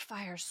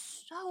backfires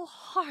so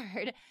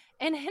hard,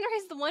 and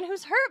Henry's the one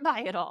who's hurt by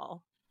it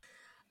all.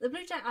 The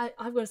blue jacket,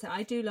 I've got to say,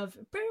 I do love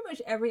pretty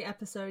much every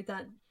episode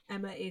that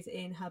Emma is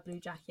in her blue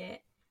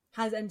jacket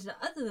has ended up,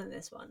 other than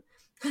this one,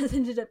 has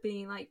ended up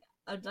being like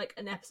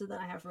an episode that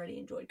I have really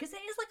enjoyed, because it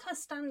is like her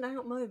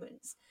standout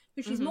moments.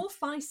 Because she's more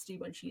feisty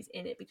when she's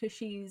in it, because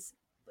she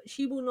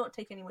will not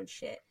take anyone's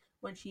shit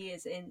when she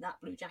is in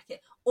that blue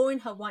jacket or in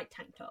her white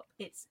tank top.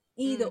 It's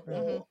either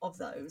or of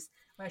those,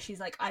 where she's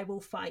like, I will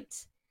fight.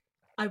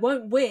 I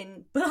won't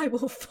win, but I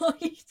will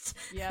fight.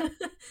 Yeah.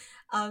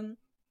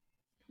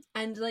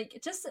 And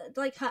like, just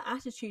like her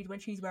attitude when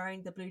she's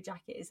wearing the blue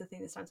jacket is the thing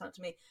that stands out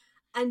to me.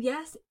 And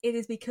yes, it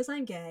is because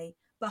I'm gay,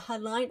 but her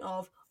line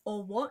of,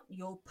 or what,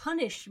 you'll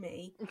punish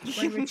me,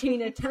 when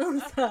Regina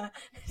tells her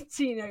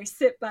to,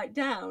 sit back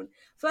down.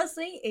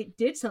 Firstly, it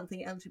did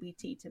something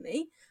LGBT to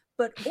me,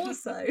 but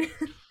also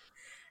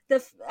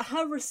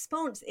her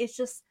response is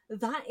just,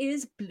 that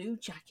is blue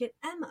jacket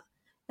Emma.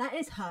 That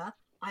is her,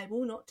 I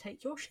will not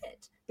take your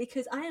shit,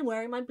 because I am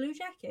wearing my blue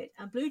jacket,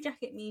 and blue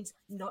jacket means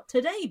not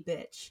today,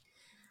 bitch.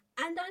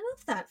 And I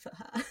love that for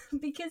her,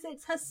 because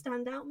it's her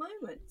standout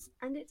moment,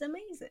 and it's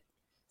amazing.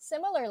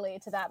 Similarly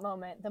to that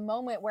moment, the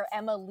moment where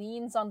Emma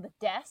leans on the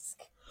desk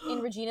in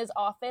Regina's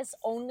office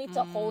only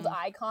to hold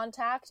eye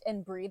contact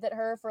and breathe at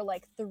her for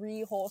like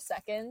 3 whole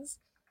seconds,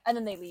 and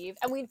then they leave.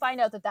 And we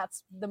find out that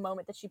that's the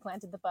moment that she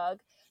planted the bug.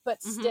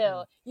 But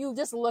still, you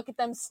just look at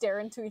them stare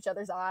into each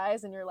other's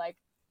eyes, and you're like,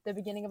 the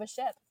beginning of a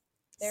ship.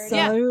 There it is.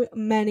 So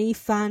many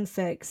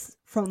fanfics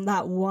from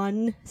that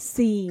one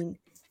scene,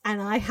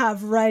 and I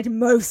have read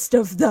most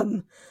of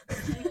them.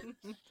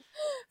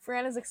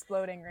 Fran is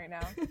exploding right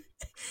now.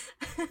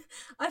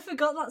 I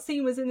forgot that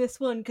scene was in this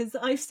one, because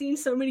I've seen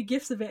so many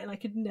gifs of it and I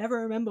could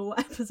never remember what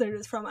episode it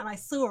was from, and I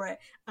saw it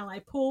and I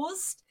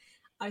paused,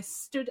 I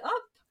stood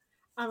up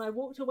and I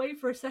walked away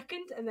for a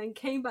second and then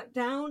came back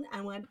down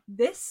and went,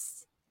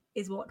 this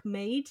is what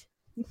made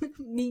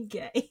me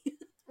gay.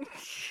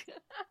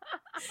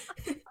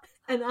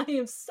 And I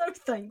am so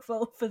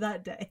thankful for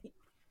that day.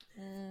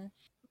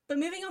 But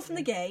moving on from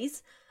the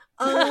gays,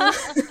 now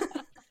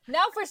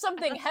for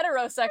something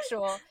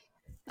heterosexual.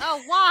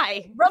 Oh,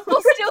 why?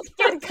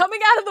 Rumpelstiltskin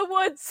coming out of the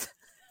woods.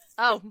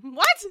 Oh,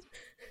 what?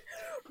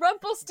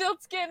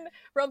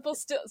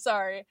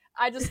 Sorry.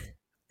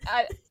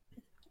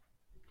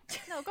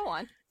 No, go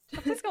on.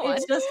 Please go on.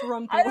 it's just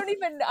Rumpel.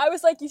 I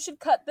was like, you should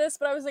cut this,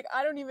 but I was like,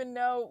 I don't even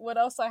know what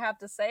else I have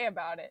to say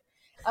about it.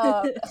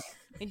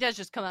 He does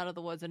just come out of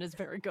the woods and is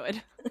very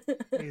good.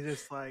 He's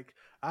just like,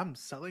 I'm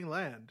selling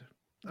land.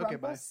 Okay,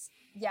 bye.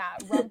 Yeah,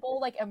 Rumpel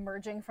like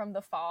emerging from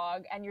the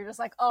fog, and you're just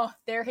like, oh,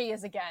 there he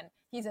is again.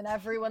 He's in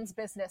everyone's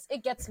business.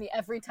 It gets me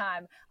every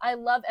time. I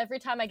love every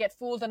time I get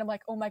fooled and I'm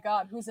like, oh my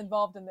god, who's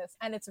involved in this?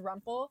 And it's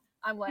Rumpel.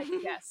 I'm like,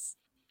 yes,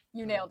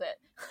 you nailed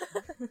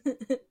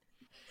it.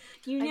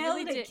 You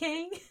nailed it,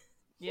 King.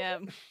 Yeah.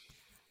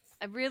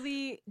 I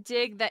really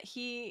dig that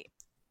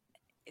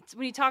it's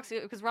when he talks,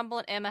 because Rumpel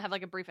and Emma have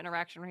like a brief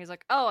interaction where he's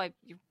like, oh,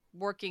 you're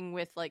working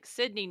with like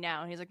Sydney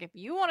now. And he's like, if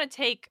you want to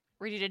take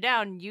Regina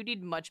down, you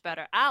need much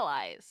better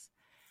allies.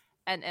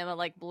 And Emma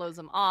like blows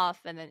him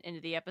off, and then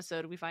into the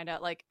episode we find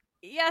out like,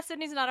 yeah,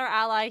 Sydney's not our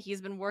ally.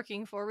 He's been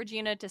working for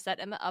Regina to set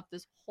Emma up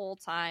this whole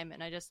time.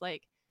 And I just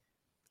like,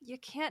 you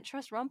can't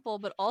trust Rumpel,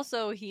 but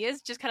also he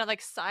is just kind of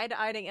like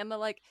side-eyeing Emma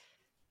like,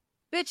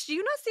 bitch, do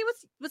you not see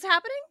what's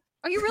happening?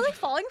 Are you really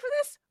falling for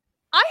this?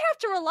 I have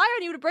to rely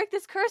on you to break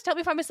this curse to help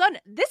me find my son.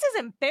 This is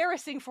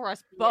embarrassing for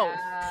us both.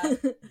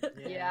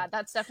 Yeah,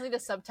 that's definitely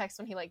the subtext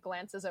when he like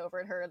glances over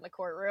at her in the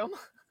courtroom.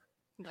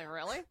 Like,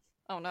 really?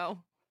 Oh no.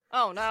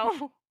 Oh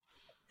no.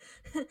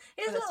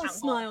 His little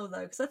smile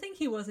though, because I think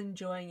he was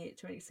enjoying it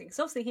to an extent. Because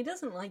obviously he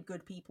doesn't like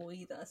good people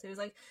either, so he was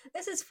like,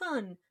 "This is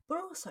fun," but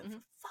also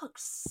for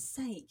fuck's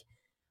sake,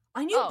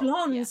 I knew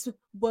blondes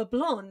were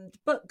blonde,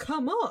 but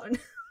come on.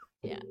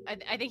 Yeah,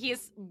 I think he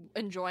is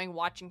enjoying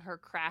watching her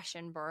crash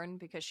and burn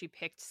because she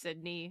picked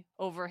Sydney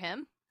over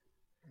him.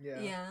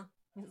 Yeah.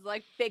 He's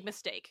like, big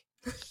mistake.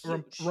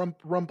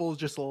 Rumpel's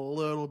just a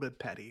little bit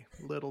petty,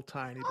 little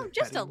tiny bit. Oh,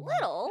 just petty. a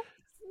little.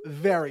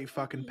 Very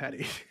fucking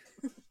petty.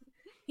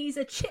 He's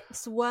a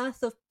chip's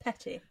worth of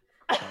petty.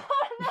 Not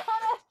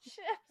a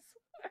chip's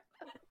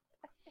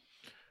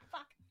worth.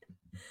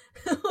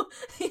 Fuck.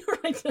 You're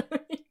right,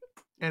 Darren.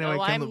 Anyway,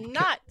 no, I'm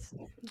not.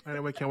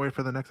 Anyway, can't wait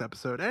for the next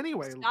episode.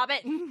 Anyway, stop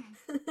it.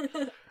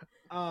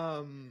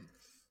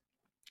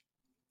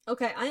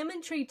 Okay, I am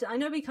intrigued. I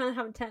know we kind of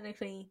haven't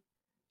technically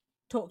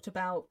talked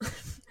about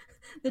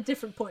the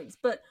different points,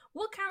 but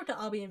what character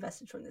are we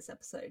invested from this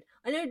episode?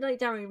 I know, like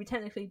Darren, we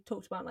technically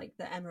talked about like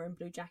the Emma and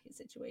Blue Jacket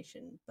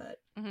situation, but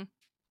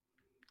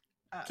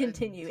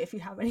continue if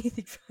you have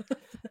anything further.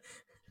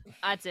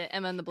 That's it.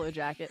 Emma in the blue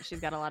jacket. She's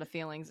got a lot of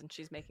feelings, and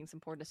she's making some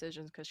poor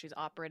decisions because she's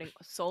operating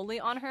solely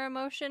on her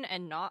emotion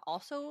and not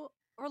also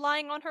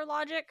relying on her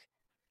logic.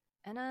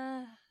 And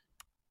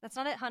that's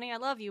not it, honey. I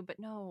love you. But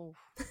no,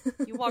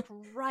 you walked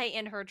right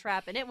in her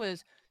trap, and it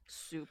was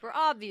super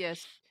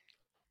obvious.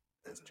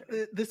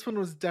 This one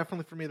was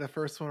definitely for me the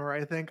first one where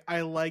I think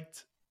I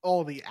liked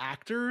all the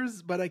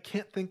actors, but I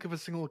can't think of a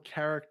single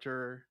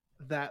character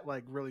that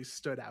like really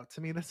stood out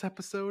to me this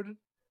episode.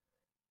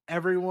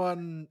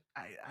 Everyone,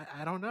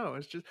 I don't know.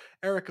 It's just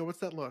Erica. What's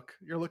that look?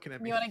 You're looking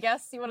at me. You want to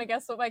guess? You want to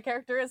guess what my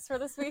character is for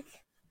this week?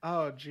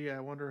 Oh, gee, I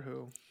wonder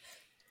who.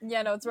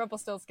 Yeah, no, it's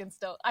Rumpelstiltskin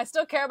still. I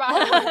still care about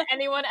him more than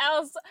anyone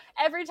else.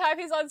 Every time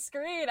he's on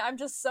screen, I'm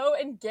just so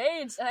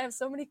engaged and I have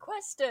so many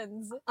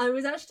questions. I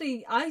was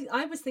actually,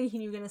 I was thinking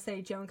you were going to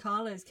say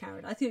Giancarlo's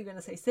character. I thought you were going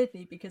to say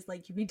Sydney because,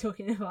 like, you've been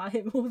talking about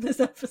him all this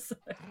episode.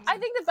 I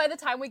think that by the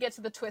time we get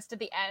to the twist at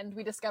the end,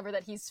 we discover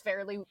that he's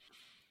fairly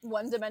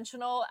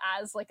one-dimensional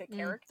as, like, a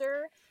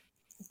character.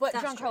 But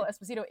That's Giancarlo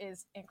true. Esposito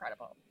is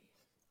incredible.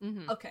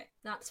 Mm-hmm. Okay,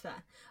 that's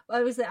fair.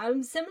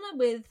 I'm similar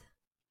with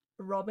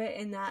Robert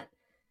in that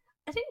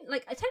I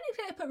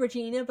technically I put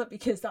Regina, but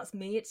because that's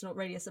me, it's not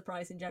really a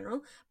surprise in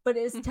general. But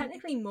it's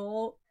technically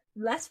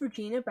less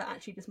Regina, but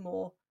actually just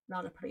more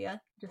Lana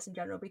Priya, just in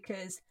general,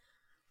 because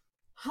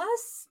her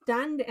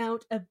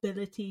standout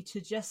ability to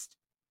just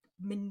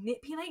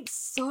manipulate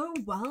so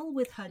well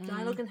with her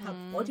dialogue and her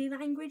body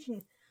language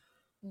and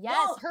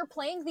Yes, her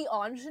playing the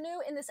ingenue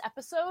in this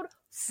episode,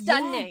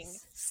 stunning.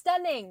 Yes.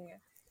 Stunning.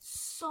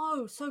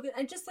 so good,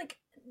 and just like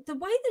the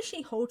way that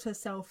she holds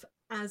herself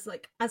as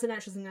an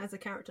actress and as a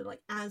character,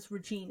 like as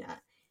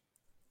Regina,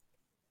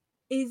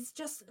 is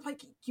just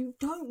like you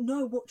don't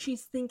know what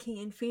she's thinking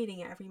and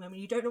feeling at every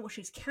moment. You don't know what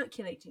she's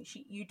calculating.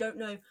 You don't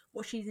know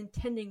what she's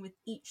intending with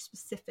each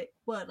specific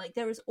word. Like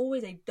there is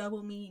always a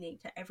double meaning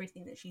to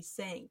everything that she's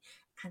saying,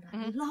 and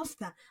I love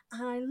that.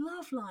 And I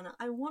love Lana.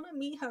 I want to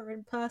meet her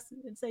in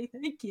person and say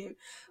thank you.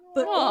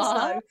 But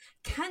also,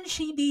 can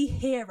she be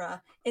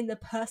Hera in the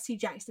Percy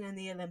Jackson and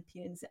the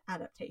Olympians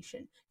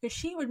adaptation? Because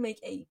she would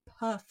make a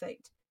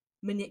perfect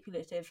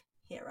manipulative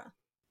Hera.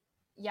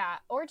 Yeah,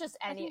 or just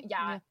any.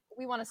 Yeah,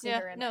 we want to see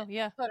her in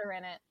it. Put her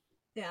in it.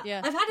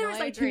 Yeah. I've had her as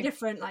like two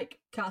different like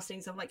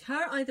castings of like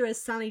her either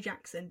as Sally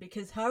Jackson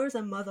because her as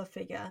a mother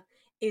figure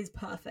is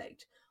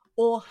perfect,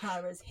 or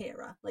her as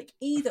Hera. Like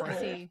either or.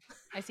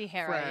 I see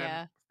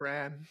Hera.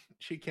 Fran,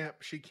 she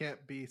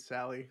can't be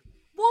Sally.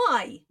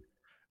 Why?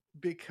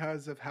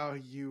 Because of how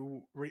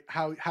you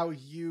how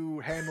you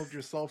handled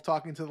yourself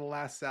talking to the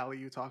last Sally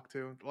you talked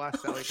to, the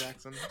last Sally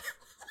Jackson.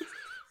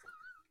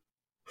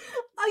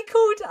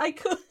 I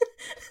could.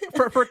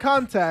 For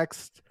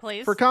context,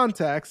 Please. For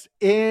context,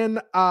 in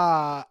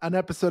an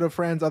episode of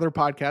Fran's other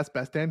podcast,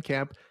 Best Dan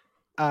Camp,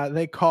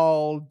 they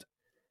called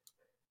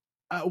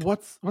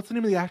what's the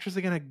name of the actress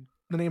again?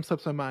 The name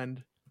slips my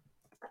mind.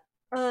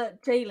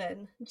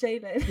 Jalen.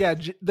 Yeah,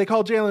 they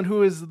call Jalen,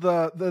 who is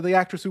the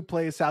actress who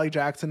plays Sally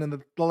Jackson in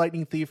the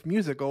Lightning Thief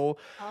musical.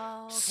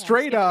 Oh, okay.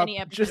 Straight up, any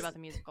episode about the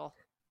musical.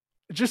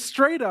 Just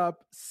straight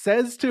up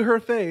says to her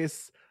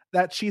face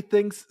that she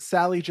thinks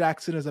Sally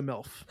Jackson is a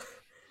MILF.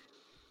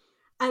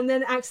 And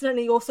then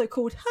accidentally also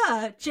called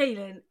her,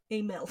 Jalen,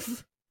 a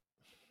MILF.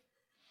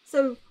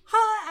 So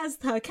her as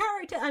her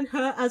character and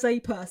her as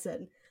a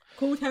person.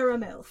 Called her a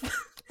MILF.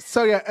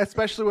 So yeah,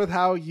 especially with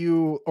how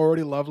you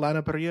already love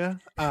Lana Priya,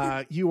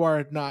 you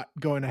are not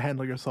going to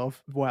handle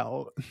yourself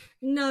well.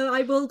 No,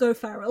 I will go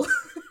feral.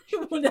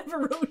 Whatever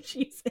role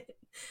she's in.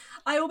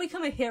 I will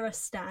become a Hera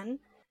stan,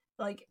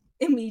 like,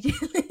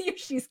 immediately if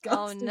she's got.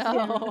 Oh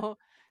no.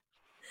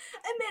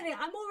 Admitting,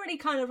 I'm already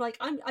kind of like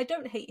I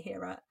don't hate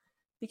Hera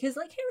because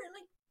like Hera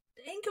like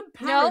in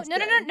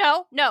comparison.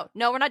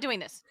 No, we're not doing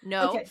this.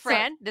 No, Okay,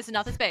 Fran, this is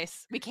not the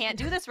space. We can't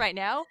do this right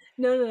now.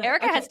 No.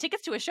 Erica okay. has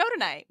tickets to a show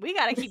tonight. We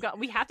gotta keep going.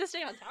 We have to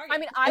stay on target. I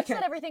mean, I've Okay.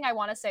 said everything I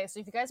want to say, so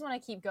if you guys want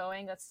to keep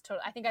going, that's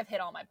totally. I think I've hit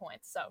all my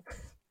points. So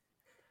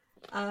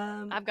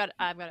I've got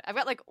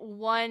like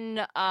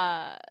one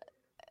I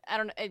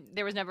don't know,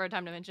 there was never a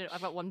time to mention it.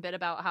 I've got one bit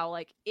about how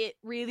like it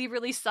really,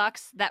 really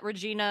sucks that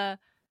Regina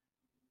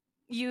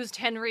used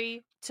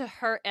Henry to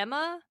hurt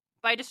Emma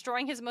by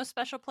destroying his most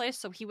special place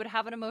so he would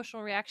have an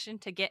emotional reaction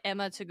to get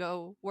Emma to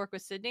go work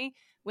with Sydney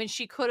when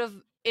she could have,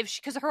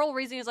 because her whole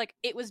reason is like,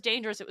 it was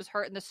dangerous, it was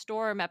hurt in the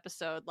storm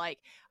episode, like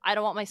I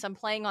don't want my son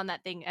playing on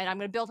that thing and I'm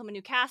going to build him a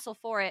new castle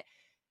for it.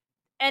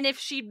 And if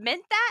she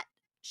meant that,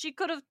 she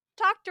could have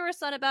talked to her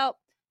son about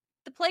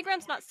the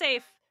playground's not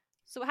safe,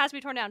 so it has to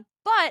be torn down,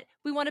 but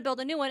we want to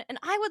build a new one and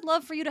I would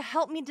love for you to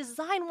help me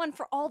design one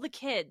for all the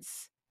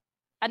kids.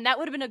 And that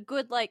would have been a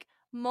good like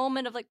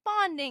moment of like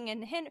bonding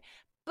and Henry.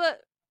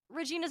 But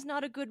Regina's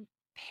not a good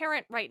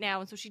parent right now,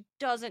 and so she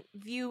doesn't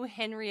view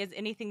Henry as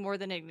anything more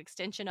than an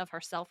extension of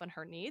herself and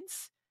her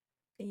needs.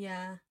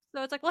 Yeah.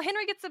 So it's like, well,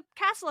 Henry gets a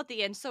castle at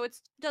the end, so it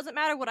doesn't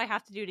matter what I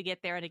have to do to get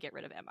there and to get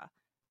rid of Emma.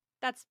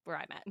 That's where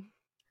I'm at.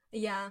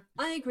 Yeah,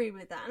 I agree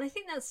with that, and I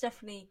think that's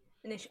definitely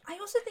an issue. I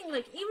also think,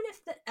 like, even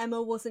if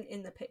Emma wasn't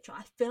in the picture,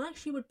 I feel like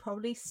she would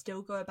probably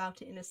still go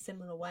about it in a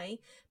similar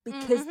way,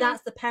 because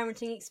that's the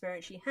parenting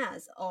experience she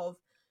has of,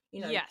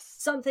 you know, yes,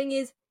 something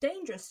is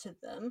dangerous to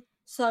them,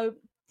 so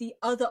the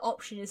other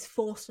option is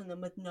forced on them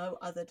with no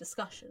other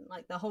discussion.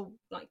 Like, the whole,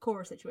 like,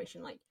 Cora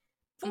situation, like,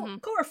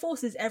 Cora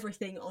forces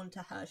everything onto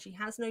her. She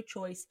has no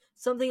choice.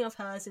 Something of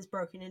hers is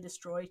broken and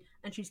destroyed,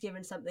 and she's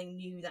given something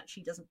new that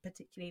she doesn't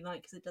particularly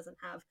like because it doesn't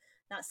have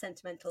that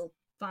sentimental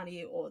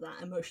value or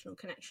that emotional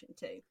connection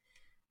to.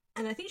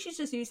 And I think she's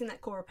just using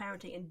that Cora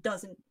parenting and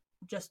doesn't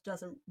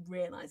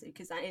realize it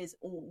because that is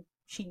all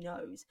she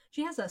knows.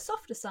 She has her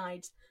softer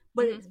sides,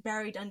 but it's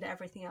buried under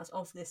everything else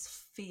of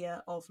this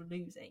fear of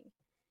losing.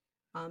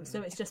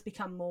 So it's just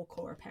become more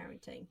Cora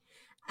parenting.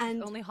 And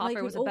If only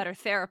Hopper was a better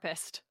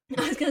therapist.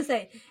 I was going to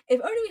say,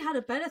 if only we had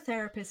a better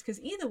therapist, because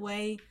either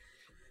way,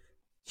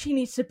 she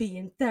needs to be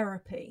in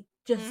therapy,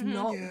 just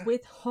not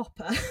with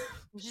Hopper.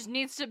 She just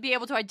needs to be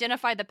able to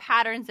identify the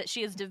patterns that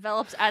she has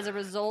developed as a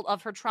result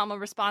of her trauma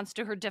response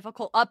to her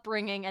difficult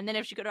upbringing, and then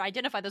if she could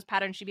identify those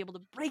patterns, she'd be able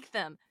to break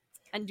them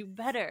and do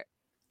better.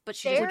 But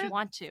she doesn't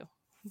want to.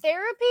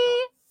 Therapy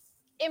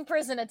in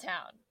prison a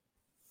town.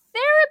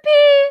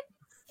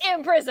 Therapy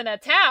in prison a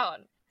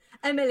town.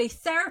 Emily,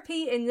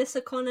 therapy in this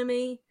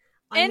economy.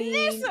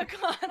 This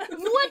economy.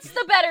 What's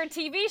the better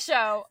TV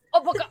show?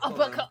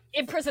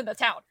 In prison a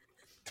town.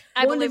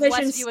 I believe WandaVision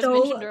Westview was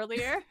stole- mentioned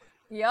earlier.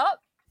 Yup.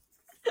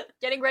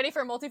 Getting ready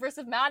for Multiverse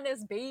of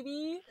Madness,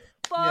 baby.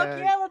 Fuck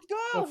yeah, let's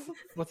go.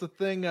 What's the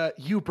thing?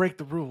 You break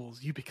the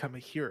rules, you become a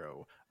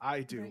hero.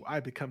 I do. Right. I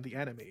become the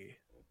enemy.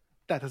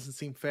 That doesn't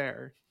seem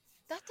fair.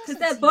 That Because doesn't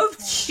they're seem both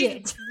fair.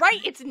 shit. Right,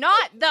 it's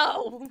not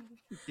though.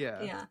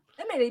 Yeah. Yeah.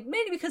 And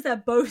mainly because they're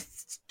both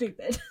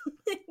stupid.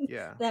 in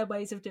Yeah. their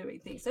ways of doing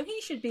things. So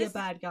he should be a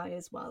bad guy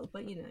as well,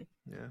 but you know.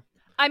 Yeah.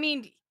 I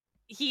mean,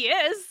 he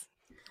is.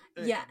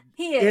 Yeah,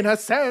 he is. In a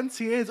sense,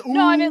 he is.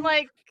 No, I Ooh. mean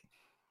like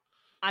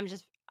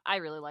I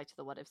really liked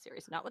the What If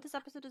series. Not what this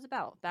episode is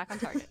about. Back on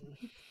target.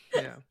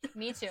 Yeah.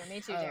 Me too,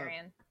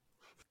 Darian.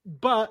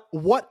 But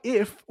what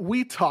if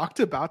we talked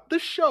about the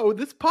show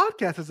this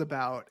podcast is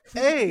about?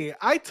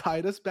 I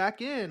tied us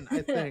back in,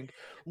 I think.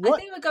 I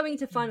think we're going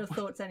to final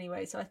thoughts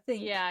anyway, so I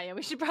think Yeah,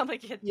 we should probably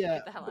get the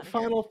hell out of here.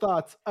 final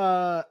thoughts.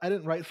 I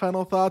didn't write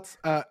final thoughts.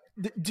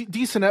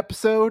 Decent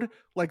episode,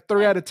 like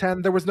 3 out of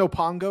 10. There was no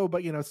Pongo,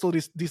 but you know, it's still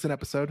a decent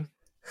episode.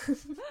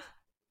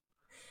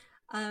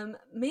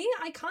 me,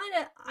 I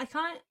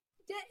kind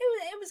yeah,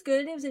 it was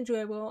good. It was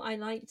enjoyable. I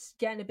liked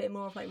getting a bit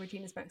more of like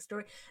Regina's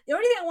backstory. The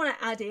only thing I want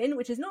to add in,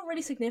 which is not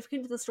really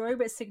significant to the story,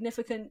 but it's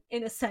significant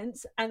in a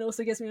sense, and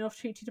also gives me an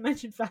opportunity to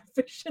mention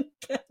fanfiction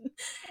again,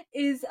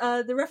 is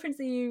the reference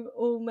that you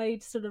all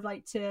made, sort of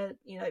like to,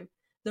 you know,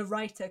 the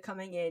writer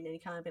coming in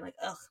and kind of being like,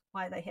 ugh,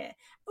 why are they here?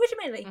 Which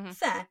admittedly,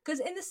 fair,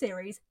 because in the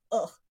series,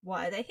 ugh,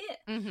 why are they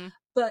here?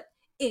 But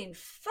in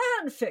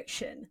fan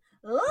fiction,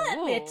 let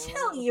me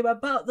tell you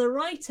about the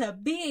writer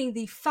being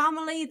the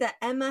family that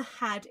Emma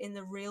had in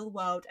the real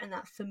world and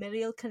that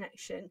familial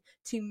connection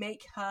to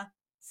make her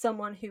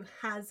someone who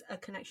has a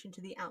connection to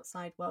the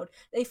outside world.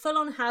 They full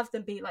on have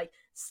them be like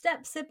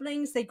step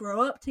siblings, they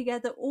grow up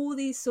together, all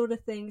these sort of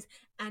things,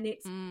 and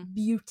it's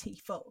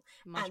beautiful.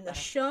 Much and better. the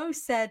show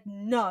said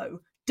no,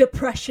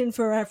 depression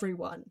for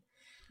everyone.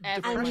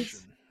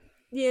 Depression.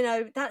 You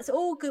know, that's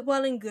all good,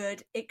 well and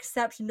good,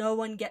 except no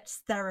one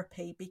gets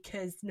therapy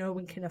because no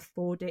one can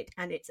afford it,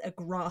 and it's a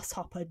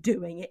grasshopper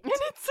doing it. And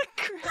it's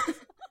a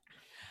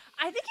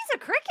I think he's a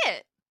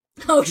cricket.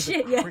 Oh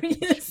shit, yeah, he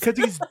is.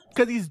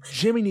 Because he's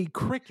Jiminy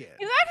Cricket.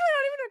 He's actually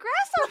not even a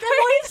grasshopper. Then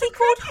why is he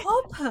called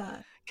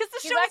Hopper? Because the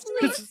He's show is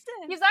actually- Winston.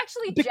 He's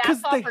actually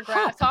Because they Jasshopper, hop.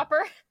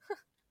 Grasshopper,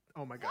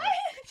 Oh my god.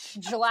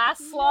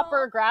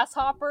 Glasslopper,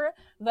 Grasshopper,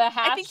 the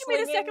hatch I think you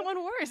made the second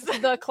one worse.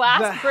 the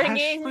class The hash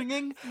bringing,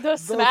 bringing, the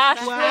smash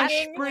flash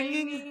bringing,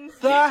 bringing,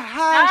 the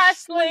hash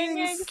slinging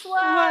slinging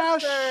slasher.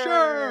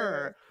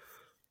 slasher.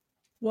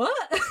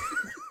 What?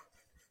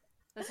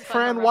 This is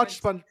Fran SpongeBob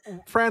watched reference.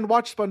 Fran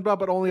watched SpongeBob,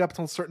 but only up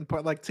till a certain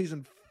point, like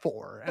season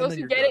 4. And Those then who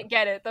you're get good. it,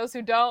 get it. Those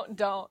who don't.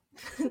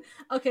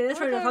 Okay, that's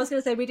fair enough. I was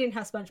going to say we didn't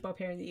have SpongeBob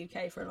here in the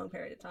UK for a long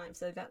period of time,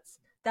 so that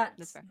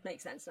That's fair.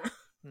 makes sense now.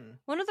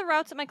 One of the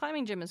routes at my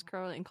climbing gym is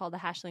currently called the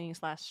hashling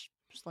slash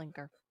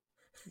slinker.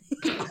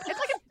 It's like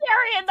a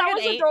Darian, that Like an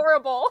was 8.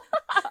 adorable.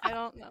 I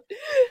don't know.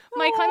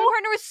 My climbing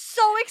partner was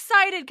so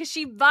excited because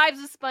she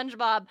vibes with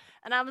SpongeBob,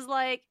 and I was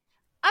like,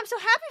 "I'm so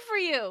happy for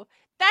you.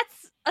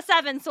 That's a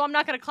 7, so I'm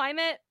not going to climb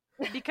it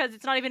because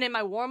it's not even in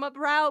my warm up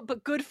route.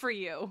 But good for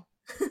you."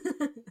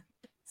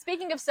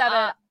 Speaking of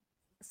 7,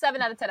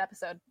 7 out of 10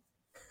 episode.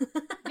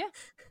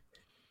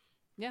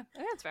 Yeah, I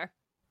think that's fair.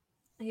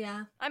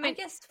 Yeah, I mean,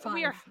 guess we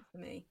 5 are- for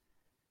me.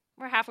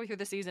 We're halfway through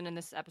the season, and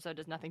this episode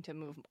does nothing to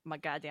move my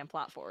goddamn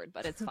plot forward,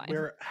 but it's fine.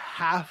 We're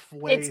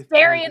halfway. It's through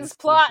Darian's this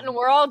plot, season. and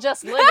we're all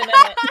just living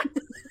in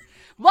it.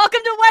 Welcome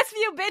to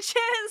Westview,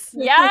 bitches.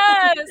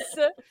 Yes.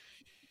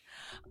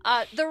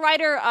 The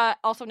writer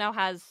also now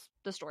has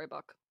the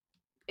storybook.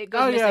 It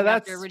goes Oh, yeah, missing after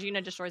that's-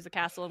 Regina destroys the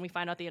castle, and we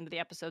find out at the end of the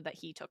episode that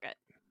he took it.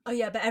 Oh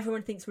yeah, but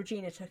everyone thinks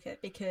Regina took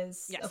it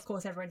because, Yes. of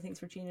course, everyone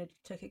thinks Regina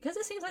took it because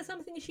it seems like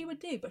something she would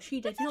do, but she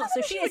did not.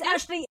 So she she is would do.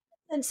 actually,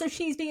 and so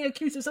she's being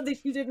accused of something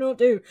she did not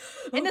do.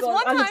 And Oh, this God,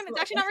 one I just time, it's thought-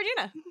 actually not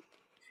Regina.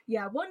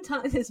 Yeah, one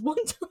time. There's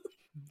one time.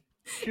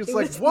 She was it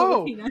like, was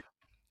 "Whoa!" Regina.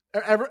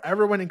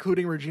 Everyone,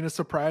 including Regina,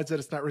 surprised that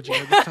it's not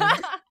Regina this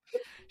time.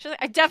 She's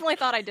like, I definitely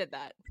thought I did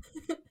that.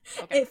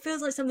 Okay. It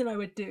feels like something I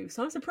would do,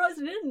 so I'm surprised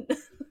I didn't.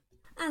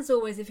 As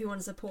always, if you want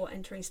to support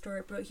Entering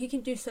Storybrooke, you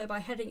can do so by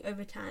heading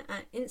over to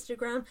our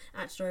Instagram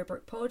at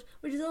StorybrookePod,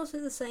 which is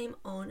also the same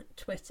on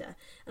Twitter.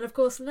 And of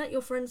course, let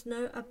your friends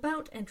know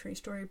about Entering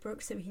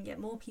Storybrooke so we can get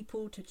more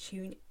people to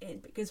tune in,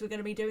 because we're going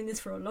to be doing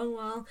this for a long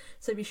while,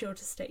 so be sure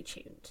to stay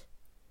tuned.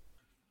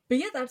 But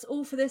yeah, that's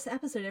all for this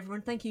episode,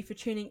 everyone. Thank you for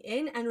tuning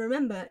in, and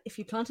remember, if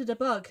you planted a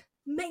bug,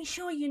 make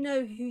sure you know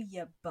who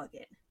you're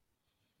bugging.